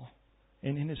fall.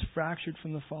 And in his fractured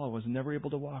from the fall was never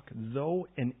able to walk, though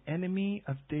an enemy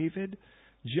of David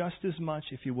just as much,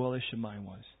 if you will, as Shimei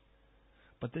was.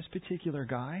 But this particular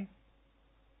guy,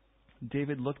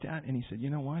 David looked at and he said,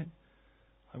 you know what?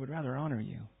 I would rather honor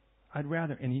you.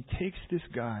 And he takes this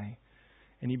guy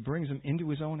and he brings him into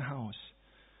his own house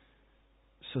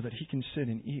so that he can sit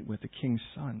and eat with the king's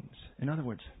sons. In other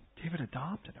words, David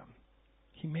adopted him.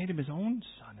 He made him his own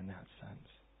son in that sense.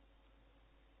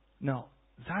 Now,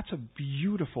 that's a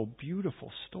beautiful,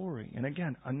 beautiful story. And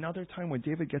again, another time when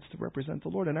David gets to represent the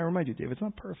Lord. And I remind you, David's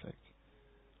not perfect.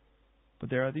 But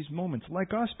there are these moments,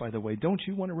 like us, by the way. Don't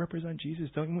you want to represent Jesus?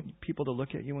 Don't you want people to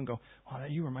look at you and go, oh,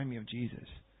 you remind me of Jesus?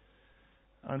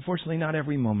 Unfortunately, not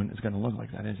every moment is going to look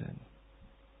like that, is it?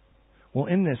 Well,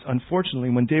 in this, unfortunately,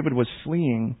 when David was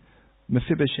fleeing,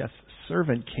 Mephibosheth's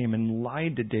servant came and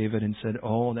lied to David and said,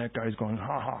 oh, that guy's going,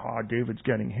 ha, ha, ha, David's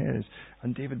getting his.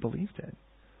 And David believed it.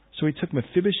 So he took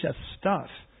Mephibosheth's stuff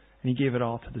and he gave it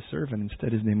all to the servant.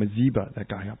 Instead, his name was Ziba, that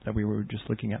guy up that we were just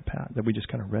looking at, that we just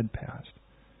kind of read past.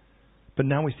 But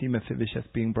now we see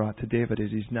Mephibosheth being brought to David as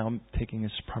he's now taking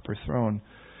his proper throne.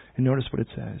 And notice what it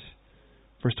says.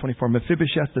 Verse 24,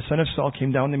 Mephibosheth, the son of Saul,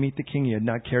 came down to meet the king. He had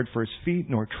not cared for his feet,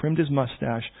 nor trimmed his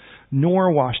mustache,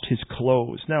 nor washed his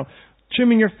clothes. Now,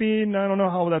 trimming your feet, I don't know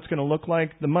how that's going to look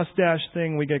like. The mustache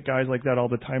thing, we get guys like that all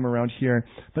the time around here.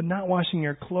 But not washing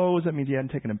your clothes, that means you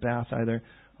hadn't taken a bath either.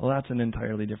 Well, that's an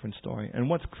entirely different story. And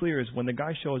what's clear is when the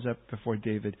guy shows up before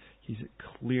David, he's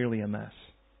clearly a mess.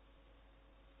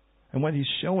 And what he's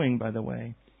showing, by the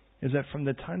way, is that from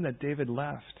the time that David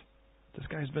left, this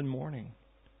guy's been mourning.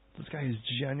 This guy has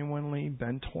genuinely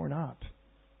been torn up.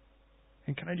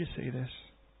 And can I just say this?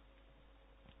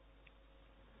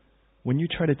 When you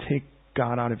try to take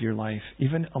God out of your life,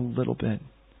 even a little bit,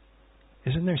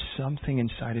 isn't there something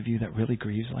inside of you that really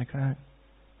grieves like that?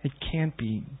 It can't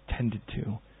be tended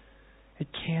to. It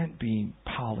can't be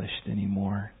polished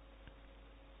anymore.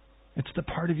 It's the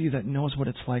part of you that knows what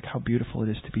it's like, how beautiful it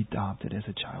is to be adopted as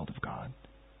a child of God.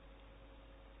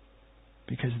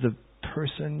 Because the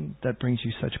person that brings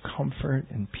you such comfort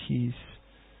and peace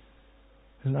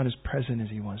is not as present as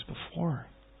he was before.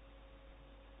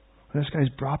 When this guy's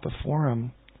brought before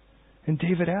him, and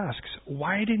David asks,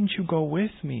 why didn't you go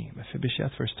with me?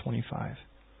 Mephibosheth, verse 25.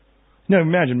 Now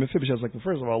imagine, Mephibosheth's like, well,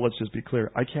 first of all, let's just be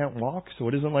clear. I can't walk, so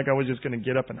it isn't like I was just going to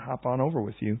get up and hop on over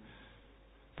with you.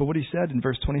 But what he said in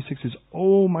verse 26 is,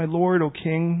 oh, my lord, O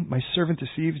king, my servant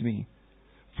deceived me.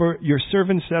 For your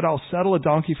servant said, I'll settle a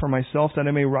donkey for myself that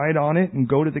I may ride on it and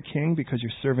go to the king because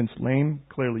your servant's lame.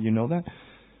 Clearly you know that.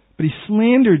 But he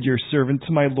slandered your servant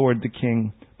to my lord the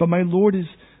king. But my lord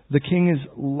the king is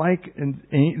like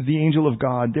the angel of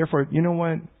God. Therefore, you know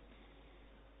what?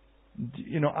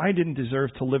 I didn't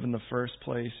deserve to live in the first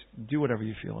place. Do whatever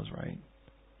you feel is right.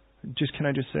 Can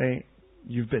I just say,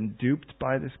 you've been duped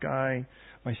by this guy.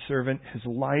 My servant has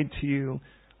lied to you.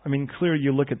 I mean, clearly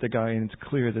you look at the guy and it's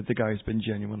clear that the guy has been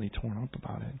genuinely torn up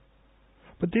about it.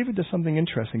 But David does something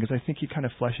interesting because I think he kind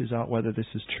of fleshes out whether this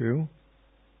is true.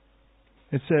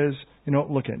 It says,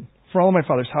 look at, for all my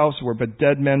father's house were but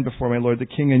dead men before my lord the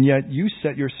king, and yet you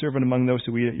set your servant among those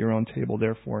who eat at your own table.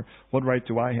 Therefore, what right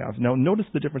do I have? Now, notice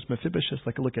the difference. Mephibosheth's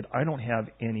like, look at, I don't have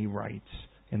any rights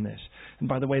in this. And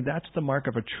by the way, that's the mark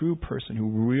of a true person who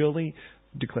really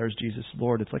declares Jesus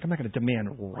Lord. It's like, I'm not going to demand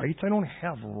rights. I don't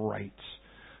have rights.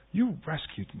 You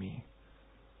rescued me.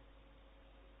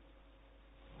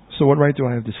 So what right do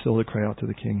I have to still to cry out to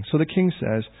the king? So the king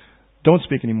says, don't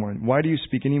speak anymore. Why do you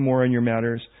speak anymore in your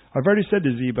matters? I've already said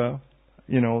to Ziba,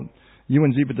 you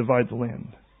and Ziba divide the land.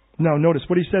 Now notice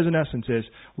what he says in essence is,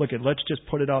 look, let's just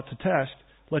put it out to test.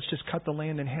 Let's just cut the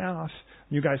land in half.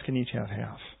 You guys can each have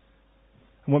half.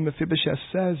 And what Mephibosheth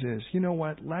says is, you know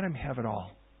what? Let him have it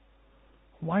all.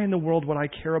 Why in the world would I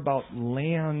care about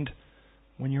land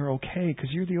when you're okay?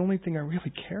 Because you're the only thing I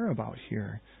really care about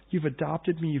here. You've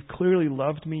adopted me. You've clearly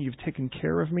loved me. You've taken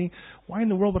care of me. Why in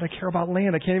the world would I care about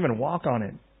land? I can't even walk on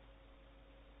it.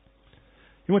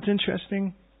 You know what's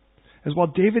interesting? Is while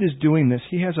David is doing this,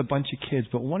 he has a bunch of kids,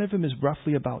 but one of them is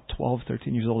roughly about 12,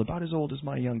 13 years old, about as old as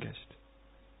my youngest.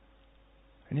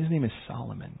 And his name is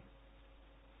Solomon.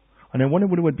 And I wonder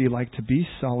what it would be like to be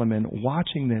Solomon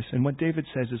watching this. And what David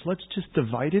says is, let's just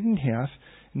divide it in half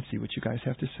and see what you guys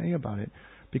have to say about it.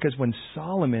 Because when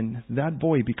Solomon, that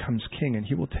boy, becomes king, and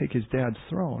he will take his dad's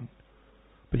throne,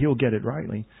 but he will get it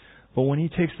rightly. But when he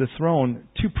takes the throne,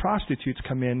 two prostitutes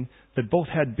come in that both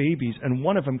had babies, and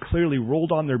one of them clearly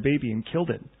rolled on their baby and killed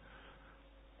it.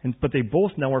 But they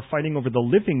both now are fighting over the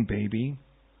living baby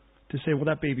to say, well,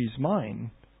 that baby's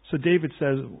mine. So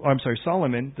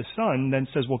Solomon, the son, then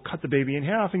says, well, cut the baby in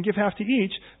half and give half to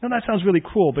each. Now that sounds really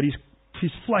cool, but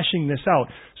he's fleshing this out.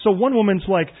 So one woman's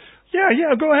like,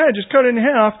 yeah, go ahead, just cut it in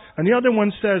half. And the other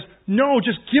one says, no,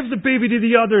 just give the baby to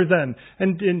the other then.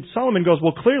 And Solomon goes,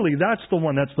 well, clearly that's the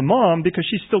one, that's the mom, because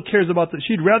she still cares about that.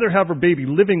 She'd rather have her baby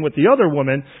living with the other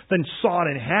woman than saw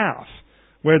it in half,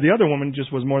 where the other woman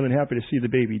just was more than happy to see the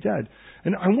baby dead.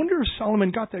 And I wonder if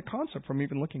Solomon got that concept from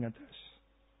even looking at this.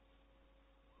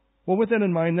 Well, with that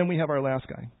in mind, then we have our last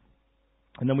guy.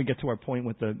 And then we get to our point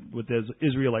with the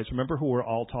Israelites. Remember who were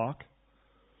all talk?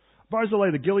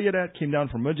 Barzillai the Gileadite came down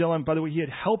from Migdal. By the way, he had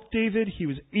helped David. He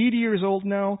was 80 years old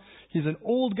now. He's an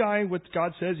old guy, what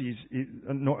God says.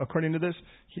 According to this,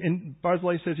 and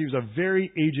Barzillai says he was a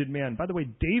very aged man. By the way,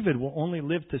 David will only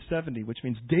live to 70, which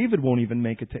means David won't even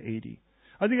make it to 80.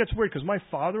 I think that's weird because my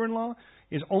father-in-law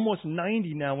is almost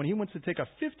 90 now when he wants to take a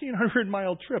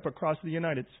 1,500-mile trip across the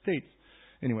United States.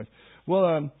 Anyways, well,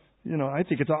 I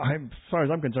think it's, as far as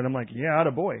I'm concerned, I'm like, yeah,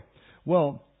 attaboy.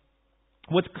 Well,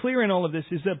 what's clear in all of this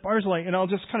is that Barzillai, and I'll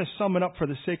just kind of sum it up for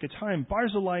the sake of time,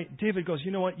 Barzillai, David goes, you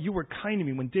know what, you were kind to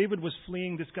me. When David was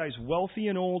fleeing, this guy's wealthy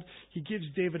and old, he gives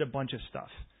David a bunch of stuff.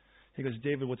 He goes,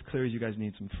 David, what's clear is you guys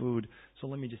need some food, so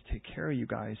let me just take care of you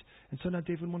guys. And so now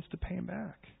David wants to pay him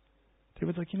back.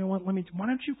 David's like, you know what, why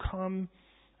don't you come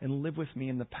and live with me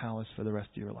in the palace for the rest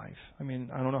of your life? I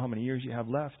mean, I don't know how many years you have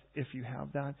left, if you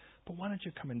have that, but why don't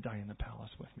you come and die in the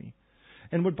palace with me?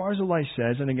 And what Barzillai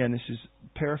says, and again, this is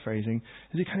paraphrasing,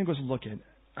 is he kind of goes, look,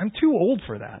 I'm too old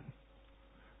for that.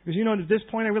 Because, at this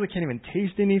point, I really can't even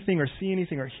taste anything or see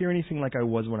anything or hear anything like I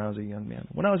was when I was a young man.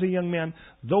 When I was a young man,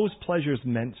 those pleasures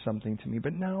meant something to me.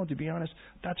 But now, to be honest,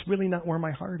 that's really not where my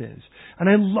heart is. And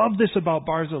I love this about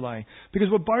Barzillai.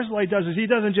 Because what Barzillai does is he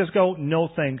doesn't just go, no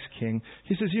thanks, king.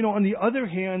 He says, on the other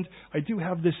hand, I do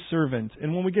have this servant.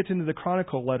 And when we get into the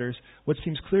Chronicle letters, what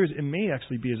seems clear is it may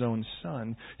actually be his own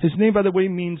son. His name, by the way,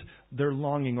 means their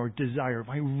longing or desire,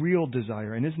 my real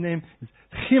desire. And his name is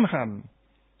Chimham.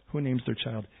 Who names their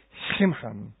child?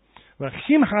 Chimham. Well,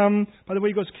 Chimham, by the way,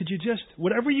 he goes, could you just,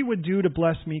 whatever you would do to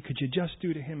bless me, could you just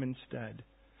do to him instead?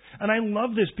 And I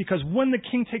love this because when the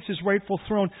king takes his rightful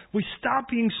throne, we stop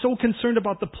being so concerned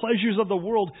about the pleasures of the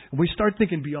world and we start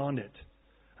thinking beyond it.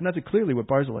 And that's clearly what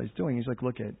Barzillai is doing. He's like,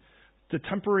 look, the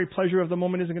temporary pleasure of the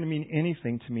moment isn't going to mean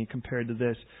anything to me compared to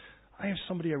this. I have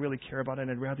somebody I really care about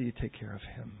and I'd rather you take care of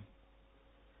him.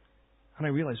 And I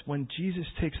realize when Jesus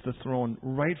takes the throne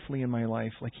rightfully in my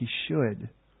life, like he should,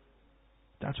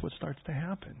 that's what starts to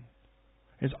happen.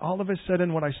 Is all of a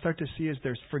sudden what I start to see is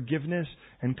there's forgiveness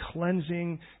and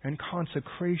cleansing and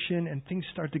consecration and things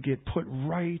start to get put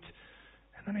right.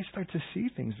 And then I start to see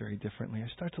things very differently.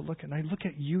 I start to look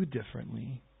at you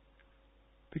differently.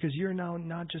 Because you're now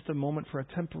not just a moment for a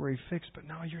temporary fix, but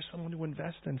now you're someone to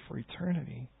invest in for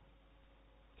eternity.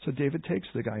 So David takes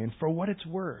the guy, and for what it's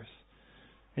worth,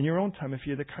 in your own time, if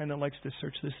you're the kind that likes to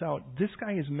search this out, this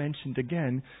guy is mentioned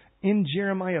again in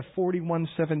Jeremiah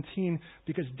 41:17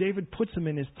 because David puts him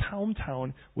in his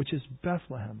hometown, which is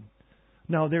Bethlehem.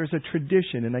 Now, there's a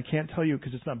tradition, and I can't tell you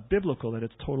because it's not biblical that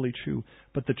it's totally true,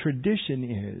 but the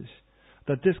tradition is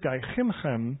that this guy,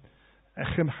 Chimham,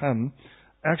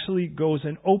 actually goes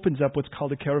and opens up what's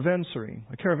called a caravansary.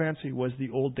 A caravansary was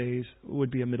the old days,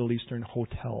 would be a Middle Eastern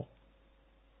hotel.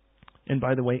 And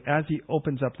by the way, as he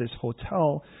opens up this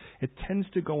hotel, it tends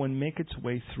to go and make its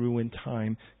way through in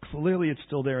time. Clearly it's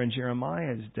still there in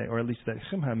Jeremiah's day, or at least that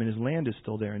Chimham and his land is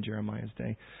still there in Jeremiah's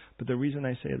day. But the reason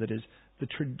I say that is the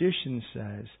tradition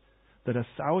says that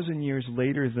 1,000 years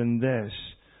later than this,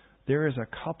 there is a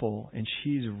couple and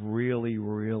she's really,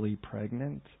 really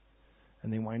pregnant,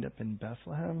 and they wind up in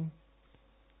Bethlehem,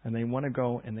 and they want to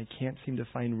go and they can't seem to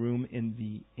find room in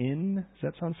the inn.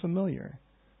 Does that sound familiar?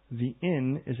 The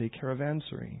inn is a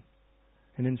caravansary.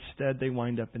 And instead they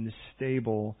wind up in the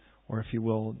stable, or if you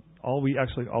will, all we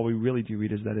really do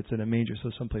read is that it's in a manger, so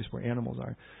someplace where animals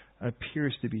are. It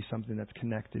appears to be something that's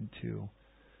connected to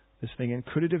this thing. And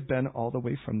could it have been all the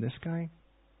way from this guy?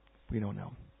 We don't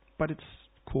know. But it's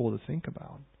cool to think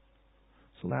about.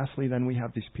 So lastly, then we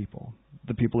have these people,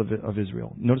 the people of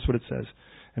Israel. Notice what it says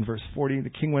in verse 40. The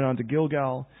king went on to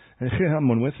Gilgal, and Ahikam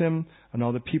went with him, and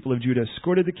all the people of Judah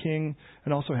escorted the king,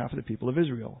 and also half of the people of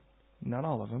Israel. Not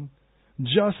all of them.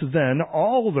 Just then,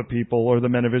 all the people, or the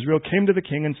men of Israel, came to the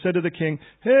king and said to the king,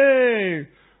 "Hey,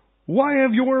 why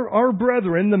have our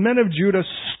brethren, the men of Judah,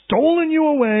 stolen you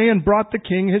away and brought the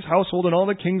king, his household, and all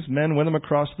the king's men with him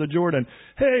across the Jordan?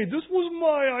 Hey, this was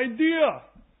my idea.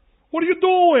 What are you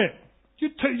doing?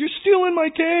 You're stealing my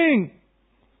king."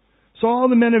 So all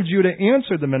the men of Judah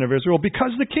answered the men of Israel,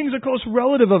 "Because the king's a close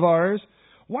relative of ours,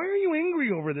 why are you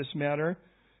angry over this matter?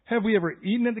 Have we ever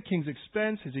eaten at the king's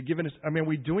expense? Has he given us, are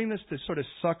we doing this to sort of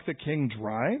suck the king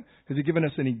dry? Has he given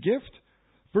us any gift?"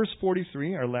 Verse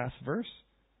 43, our last verse.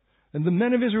 And the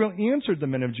men of Israel answered the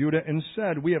men of Judah and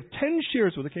said, "We have 10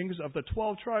 shares with the kings of the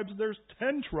 12 tribes. There's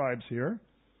 10 tribes here.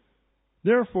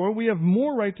 Therefore, we have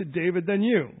more right to David than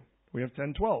you. We have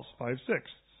 10 12s, 5/6.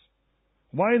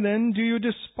 Why then do you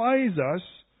despise us?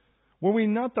 Were we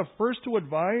not the first to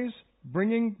advise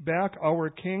bringing back our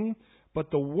king?"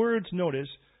 But the words, notice,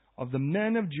 of the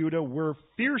men of Judah were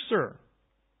fiercer.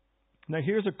 Now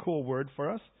here's a cool word for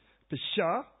us.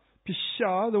 Pisha.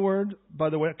 Pisha, the word, by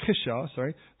the way,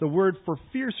 kisha, the word for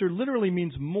fiercer literally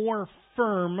means more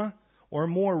firm or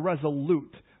more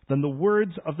resolute than the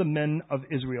words of the men of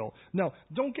Israel. Now,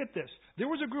 don't get this. There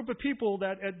was a group of people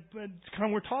that kind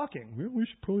of were talking. "Well, we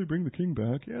should probably bring the king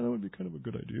back. Yeah, that would be kind of a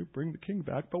good idea. Bring the king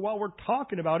back." But while we're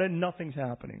talking about it, nothing's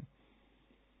happening.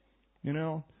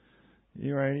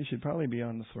 You're right, he should probably be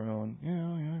on the throne.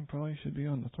 Yeah, he probably should be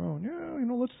on the throne.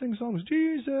 Yeah, let's sing songs.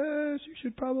 "Jesus, you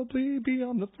should probably be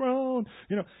on the throne."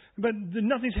 But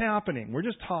nothing's happening. We're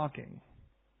just talking.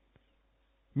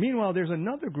 Meanwhile, there's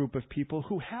another group of people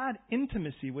who had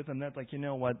intimacy with him that's like, "You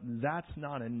know what, that's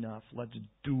not enough. Let's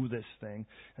do this thing."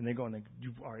 And they go and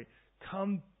 "All right,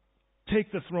 come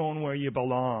take the throne where you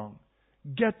belong."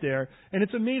 Get there. And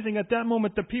it's amazing at that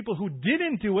moment, the people who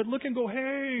didn't do it look and go,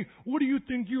 "Hey, what do you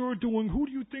think you're doing? Who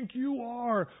do you think you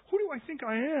are? Who do I think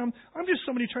I am? I'm just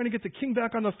somebody trying to get the king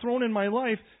back on the throne in my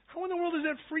life. How in the world is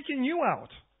that freaking you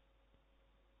out?"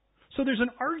 So there's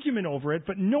an argument over it,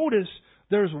 but notice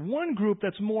there's one group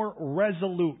that's more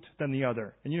resolute than the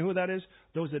other. And you know who that is?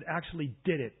 Those that actually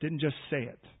did it, didn't just say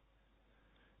it.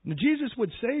 Now, Jesus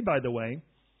would say, by the way,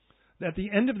 at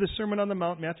the end of the Sermon on the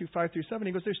Mount, Matthew 5-7,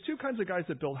 he goes, there's two kinds of guys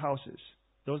that build houses.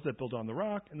 Those that build on the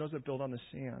rock and those that build on the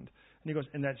sand. And he goes,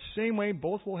 in that same way,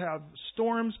 both will have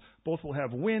storms, both will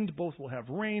have wind, both will have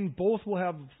rain, both will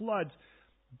have floods,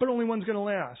 but only one's going to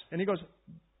last. And he goes,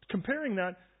 comparing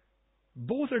that,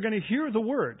 both are going to hear the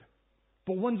word,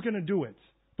 but one's going to do it.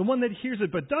 The one that hears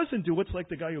it but doesn't do it's like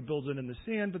the guy who builds it in the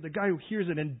sand, but the guy who hears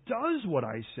it and does what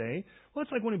I say, well,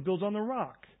 it's like one who builds on the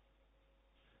rock.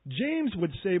 James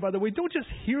would say, by the way, don't just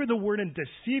hear the word and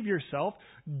deceive yourself.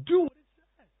 Do what it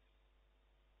says.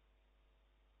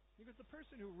 Because the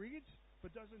person who reads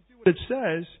but doesn't do what it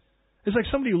says is like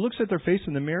somebody who looks at their face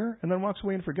in the mirror and then walks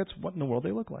away and forgets what in the world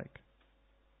they look like.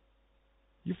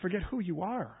 You forget who you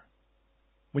are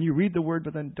when you read the word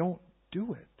but then don't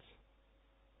do it.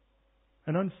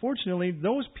 And unfortunately,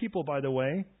 those people, by the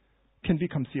way, can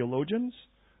become theologians.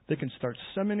 They can start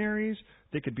seminaries.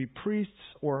 They could be priests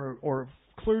or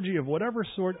clergy of whatever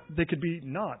sort. They could be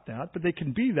not that, but they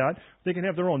can be that. They can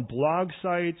have their own blog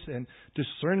sites and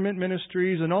discernment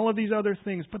ministries and all of these other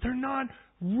things, but they're not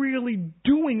really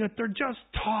doing it. They're just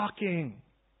talking.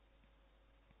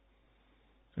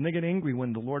 And they get angry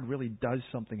when the Lord really does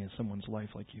something in someone's life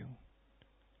like you.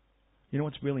 You know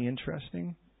what's really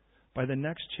interesting? By the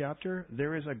next chapter,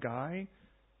 there is a guy,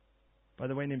 by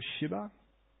the way, named Sheba.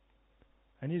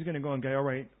 And he's going to go and go, all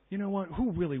right, you know what?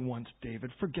 Who really wants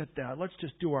David? Forget that. Let's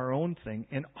just do our own thing.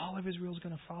 And all of Israel is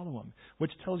going to follow him.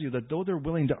 Which tells you that though they're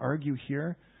willing to argue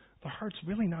here, the heart's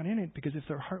really not in it. Because if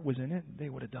their heart was in it, they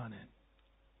would have done it.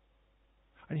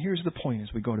 And here's the point as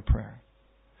we go to prayer.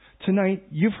 Tonight,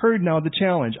 you've heard now the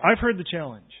challenge. I've heard the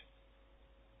challenge.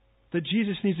 That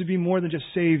Jesus needs to be more than just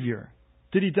Savior.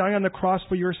 Did he die on the cross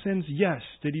for your sins? Yes.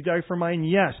 Did he die for mine?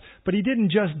 Yes. But he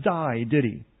didn't just die, did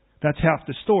he? That's half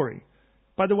the story.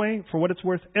 by the way, for what it's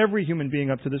worth, every human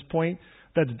being up to this point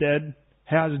that's dead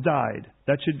has died.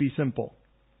 That should be simple.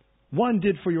 One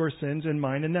did for your sins and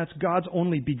mine, and that's God's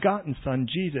only begotten Son,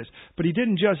 Jesus. But He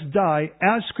didn't just die.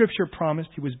 As Scripture promised,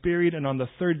 He was buried, and on the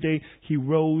third day He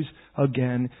rose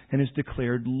again and is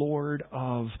declared Lord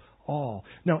of all.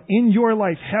 Now, in your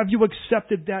life, have you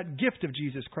accepted that gift of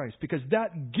Jesus Christ? Because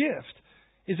that gift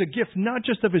is a gift not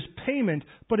just of His payment,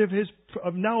 but of His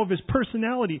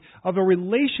personality, of a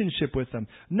relationship with Him.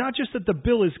 Not just that the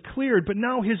bill is cleared, but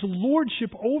now His lordship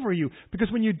over you.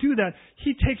 Because when you do that,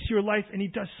 He takes your life and He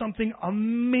does something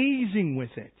amazing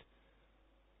with it.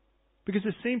 Because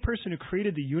the same person who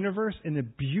created the universe and the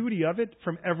beauty of it,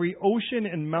 from every ocean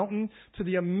and mountain to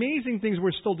the amazing things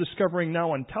we're still discovering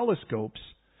now on telescopes,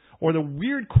 or the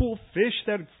weird, cool fish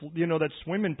that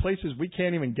swim in places we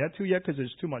can't even get to yet because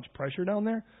there's too much pressure down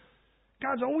there.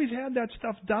 God's always had that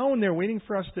stuff down there waiting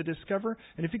for us to discover.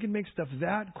 And if He can make stuff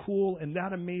that cool and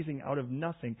that amazing out of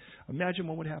nothing, imagine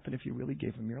what would happen if you really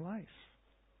gave Him your life.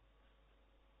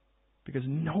 Because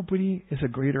nobody is a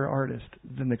greater artist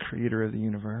than the Creator of the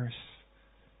universe.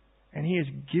 And He is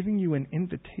giving you an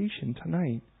invitation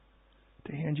tonight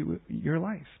to hand you your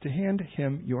life, to hand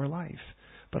Him your life.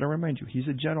 But I remind you, He's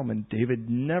a gentleman. David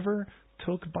never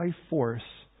took by force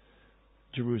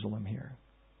Jerusalem here.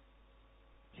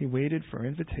 He waited for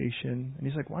invitation, and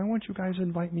He's like, why won't you guys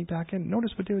invite me back in?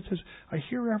 Notice what David says, I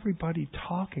hear everybody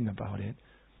talking about it,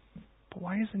 but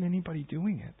why isn't anybody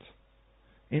doing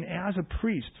it? And as a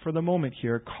priest, for the moment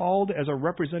here, called as a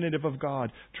representative of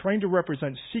God,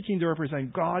 seeking to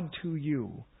represent God to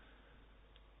you,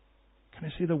 can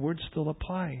I say the words still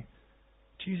apply?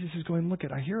 Jesus is going, look,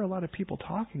 I hear a lot of people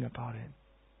talking about it,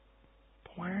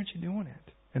 but why aren't you doing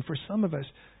it? And for some of us,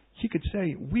 He could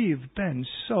say, we've been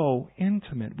so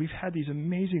intimate. We've had these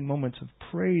amazing moments of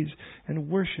praise and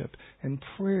worship and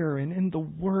prayer and in the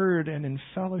Word and in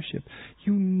fellowship.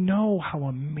 You know how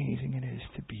amazing it is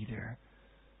to be there.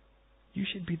 You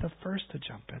should be the first to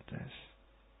jump at this.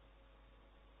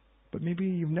 But maybe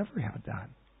you've never had that.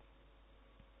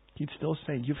 He'd still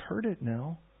say, you've heard it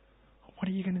now. What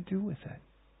are you going to do with it?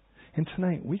 And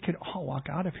tonight, we could all walk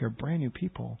out of here brand new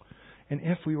people. And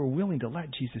if we were willing to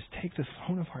let Jesus take the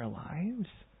throne of our lives,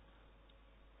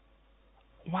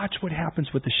 watch what happens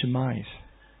with the Shemais.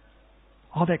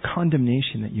 All that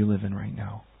condemnation that you live in right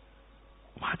now.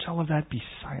 Watch all of that be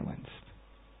silenced.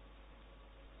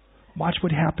 Watch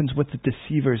what happens with the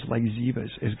deceivers like Zebas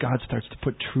as God starts to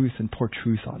put truth and pour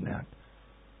truth on that.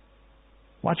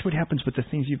 Watch what happens with the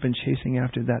things you've been chasing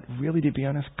after that really, to be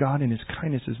honest, God in His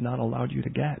kindness has not allowed you to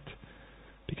get.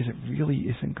 Because it really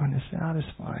isn't going to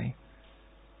satisfy. And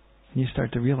you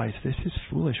start to realize, this is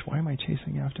foolish. Why am I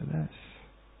chasing after this?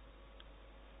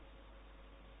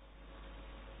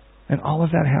 And all of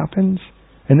that happens.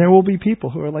 And there will be people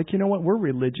who are like, you know what, we're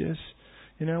religious.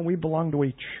 We belong to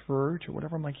a church or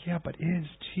whatever. I'm like, yeah, but is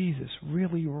Jesus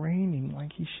really reigning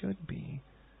like He should be?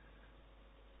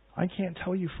 I can't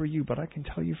tell you for you, but I can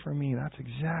tell you for me, that's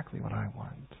exactly what I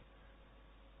want.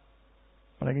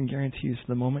 But I can guarantee you, so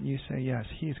the moment you say yes,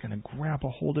 He is going to grab a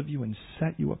hold of you and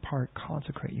set you apart,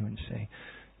 consecrate you and say,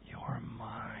 you're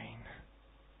mine.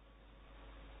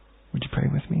 Would you pray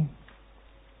with me?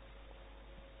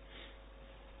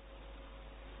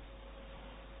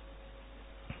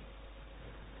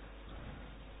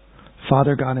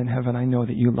 Father God in heaven, I know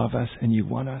that You love us and You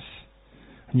want us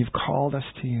and You've called us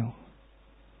to You.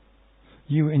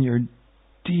 You in Your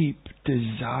deep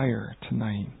desire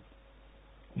tonight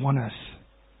want us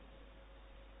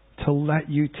to let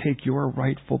You take Your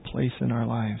rightful place in our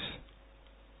lives.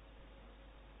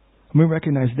 And we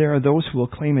recognize there are those who will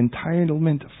claim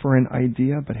entitlement for an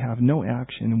idea but have no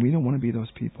action, and we don't want to be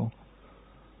those people.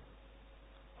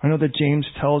 I know that James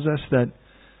tells us that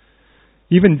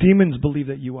even demons believe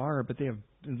that You are, but at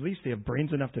least they have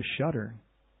brains enough to shudder.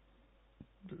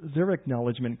 Their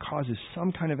acknowledgement causes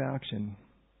some kind of action.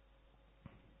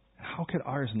 How could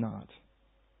ours not?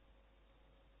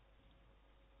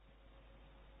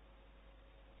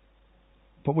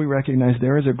 But we recognize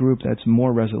there is a group that's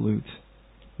more resolute,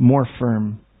 more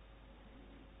firm.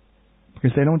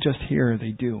 Because they don't just hear,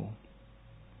 they do.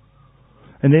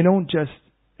 And they don't just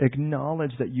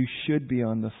acknowledge that You should be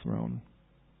on the throne.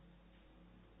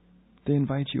 They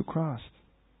invite You across.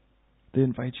 They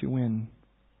invite You in.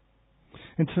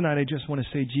 And tonight I just want to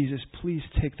say, Jesus, please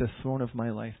take the throne of my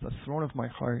life, the throne of my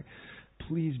heart.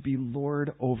 Please be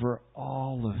Lord over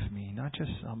all of me, not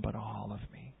just some, but all of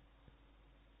me.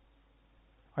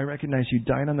 I recognize You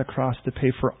died on the cross to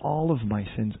pay for all of my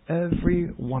sins, every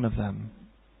one of them.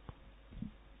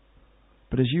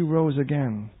 But as You rose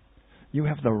again, You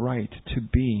have the right to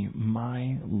be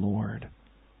my Lord.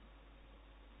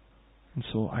 And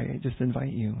so I just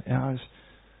invite you, as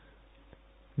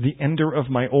the ender of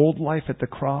my old life at the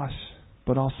cross,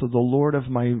 but also the Lord of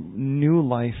my new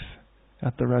life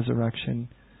at the resurrection,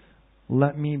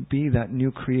 let me be that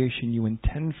new creation you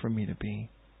intend for me to be.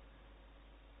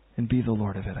 And be the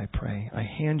Lord of it, I pray. I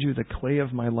hand you the clay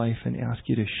of my life and ask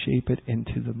you to shape it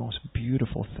into the most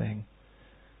beautiful thing,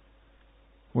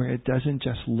 where it doesn't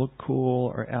just look cool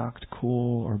or act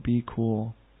cool or be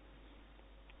cool,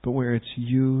 but where it's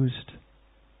used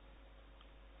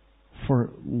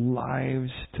for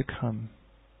lives to come.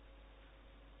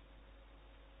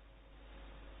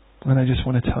 And I just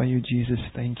want to tell you, Jesus,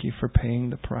 thank you for paying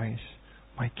the price.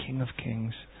 My King of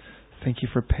Kings, thank you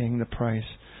for paying the price.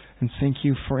 And thank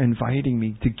you for inviting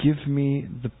me to give me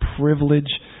the privilege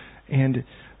and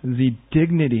the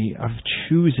dignity of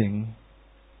choosing,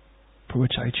 for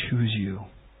which I choose you.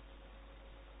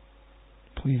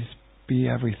 Please be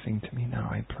everything to me now,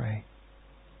 I pray,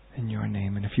 in your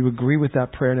name. And if you agree with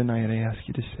that prayer tonight, I ask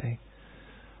you to say,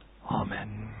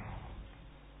 Amen.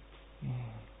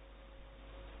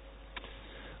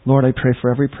 Lord, I pray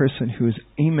for every person who has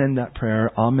amen that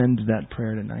prayer, amen that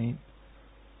prayer tonight.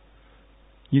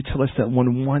 You tell us that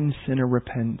when one sinner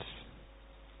repents,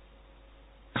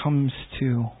 comes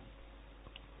to,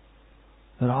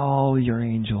 that all your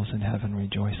angels in heaven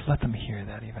rejoice. Let them hear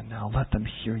that even now. Let them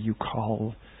hear you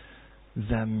call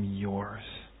them yours.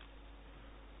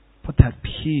 Put that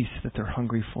peace that they're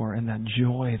hungry for and that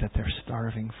joy that they're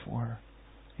starving for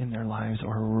in their lives,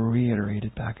 or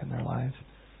reiterated back in their lives.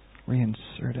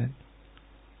 Reinserted.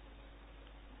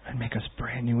 And make us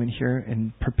brand new in here,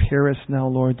 and prepare us now,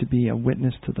 Lord, to be a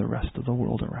witness to the rest of the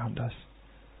world around us.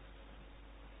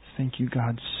 Thank you,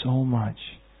 God, so much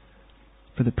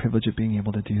for the privilege of being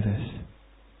able to do this.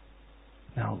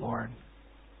 Now, Lord,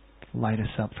 light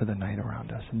us up for the night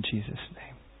around us. In Jesus'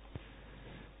 name.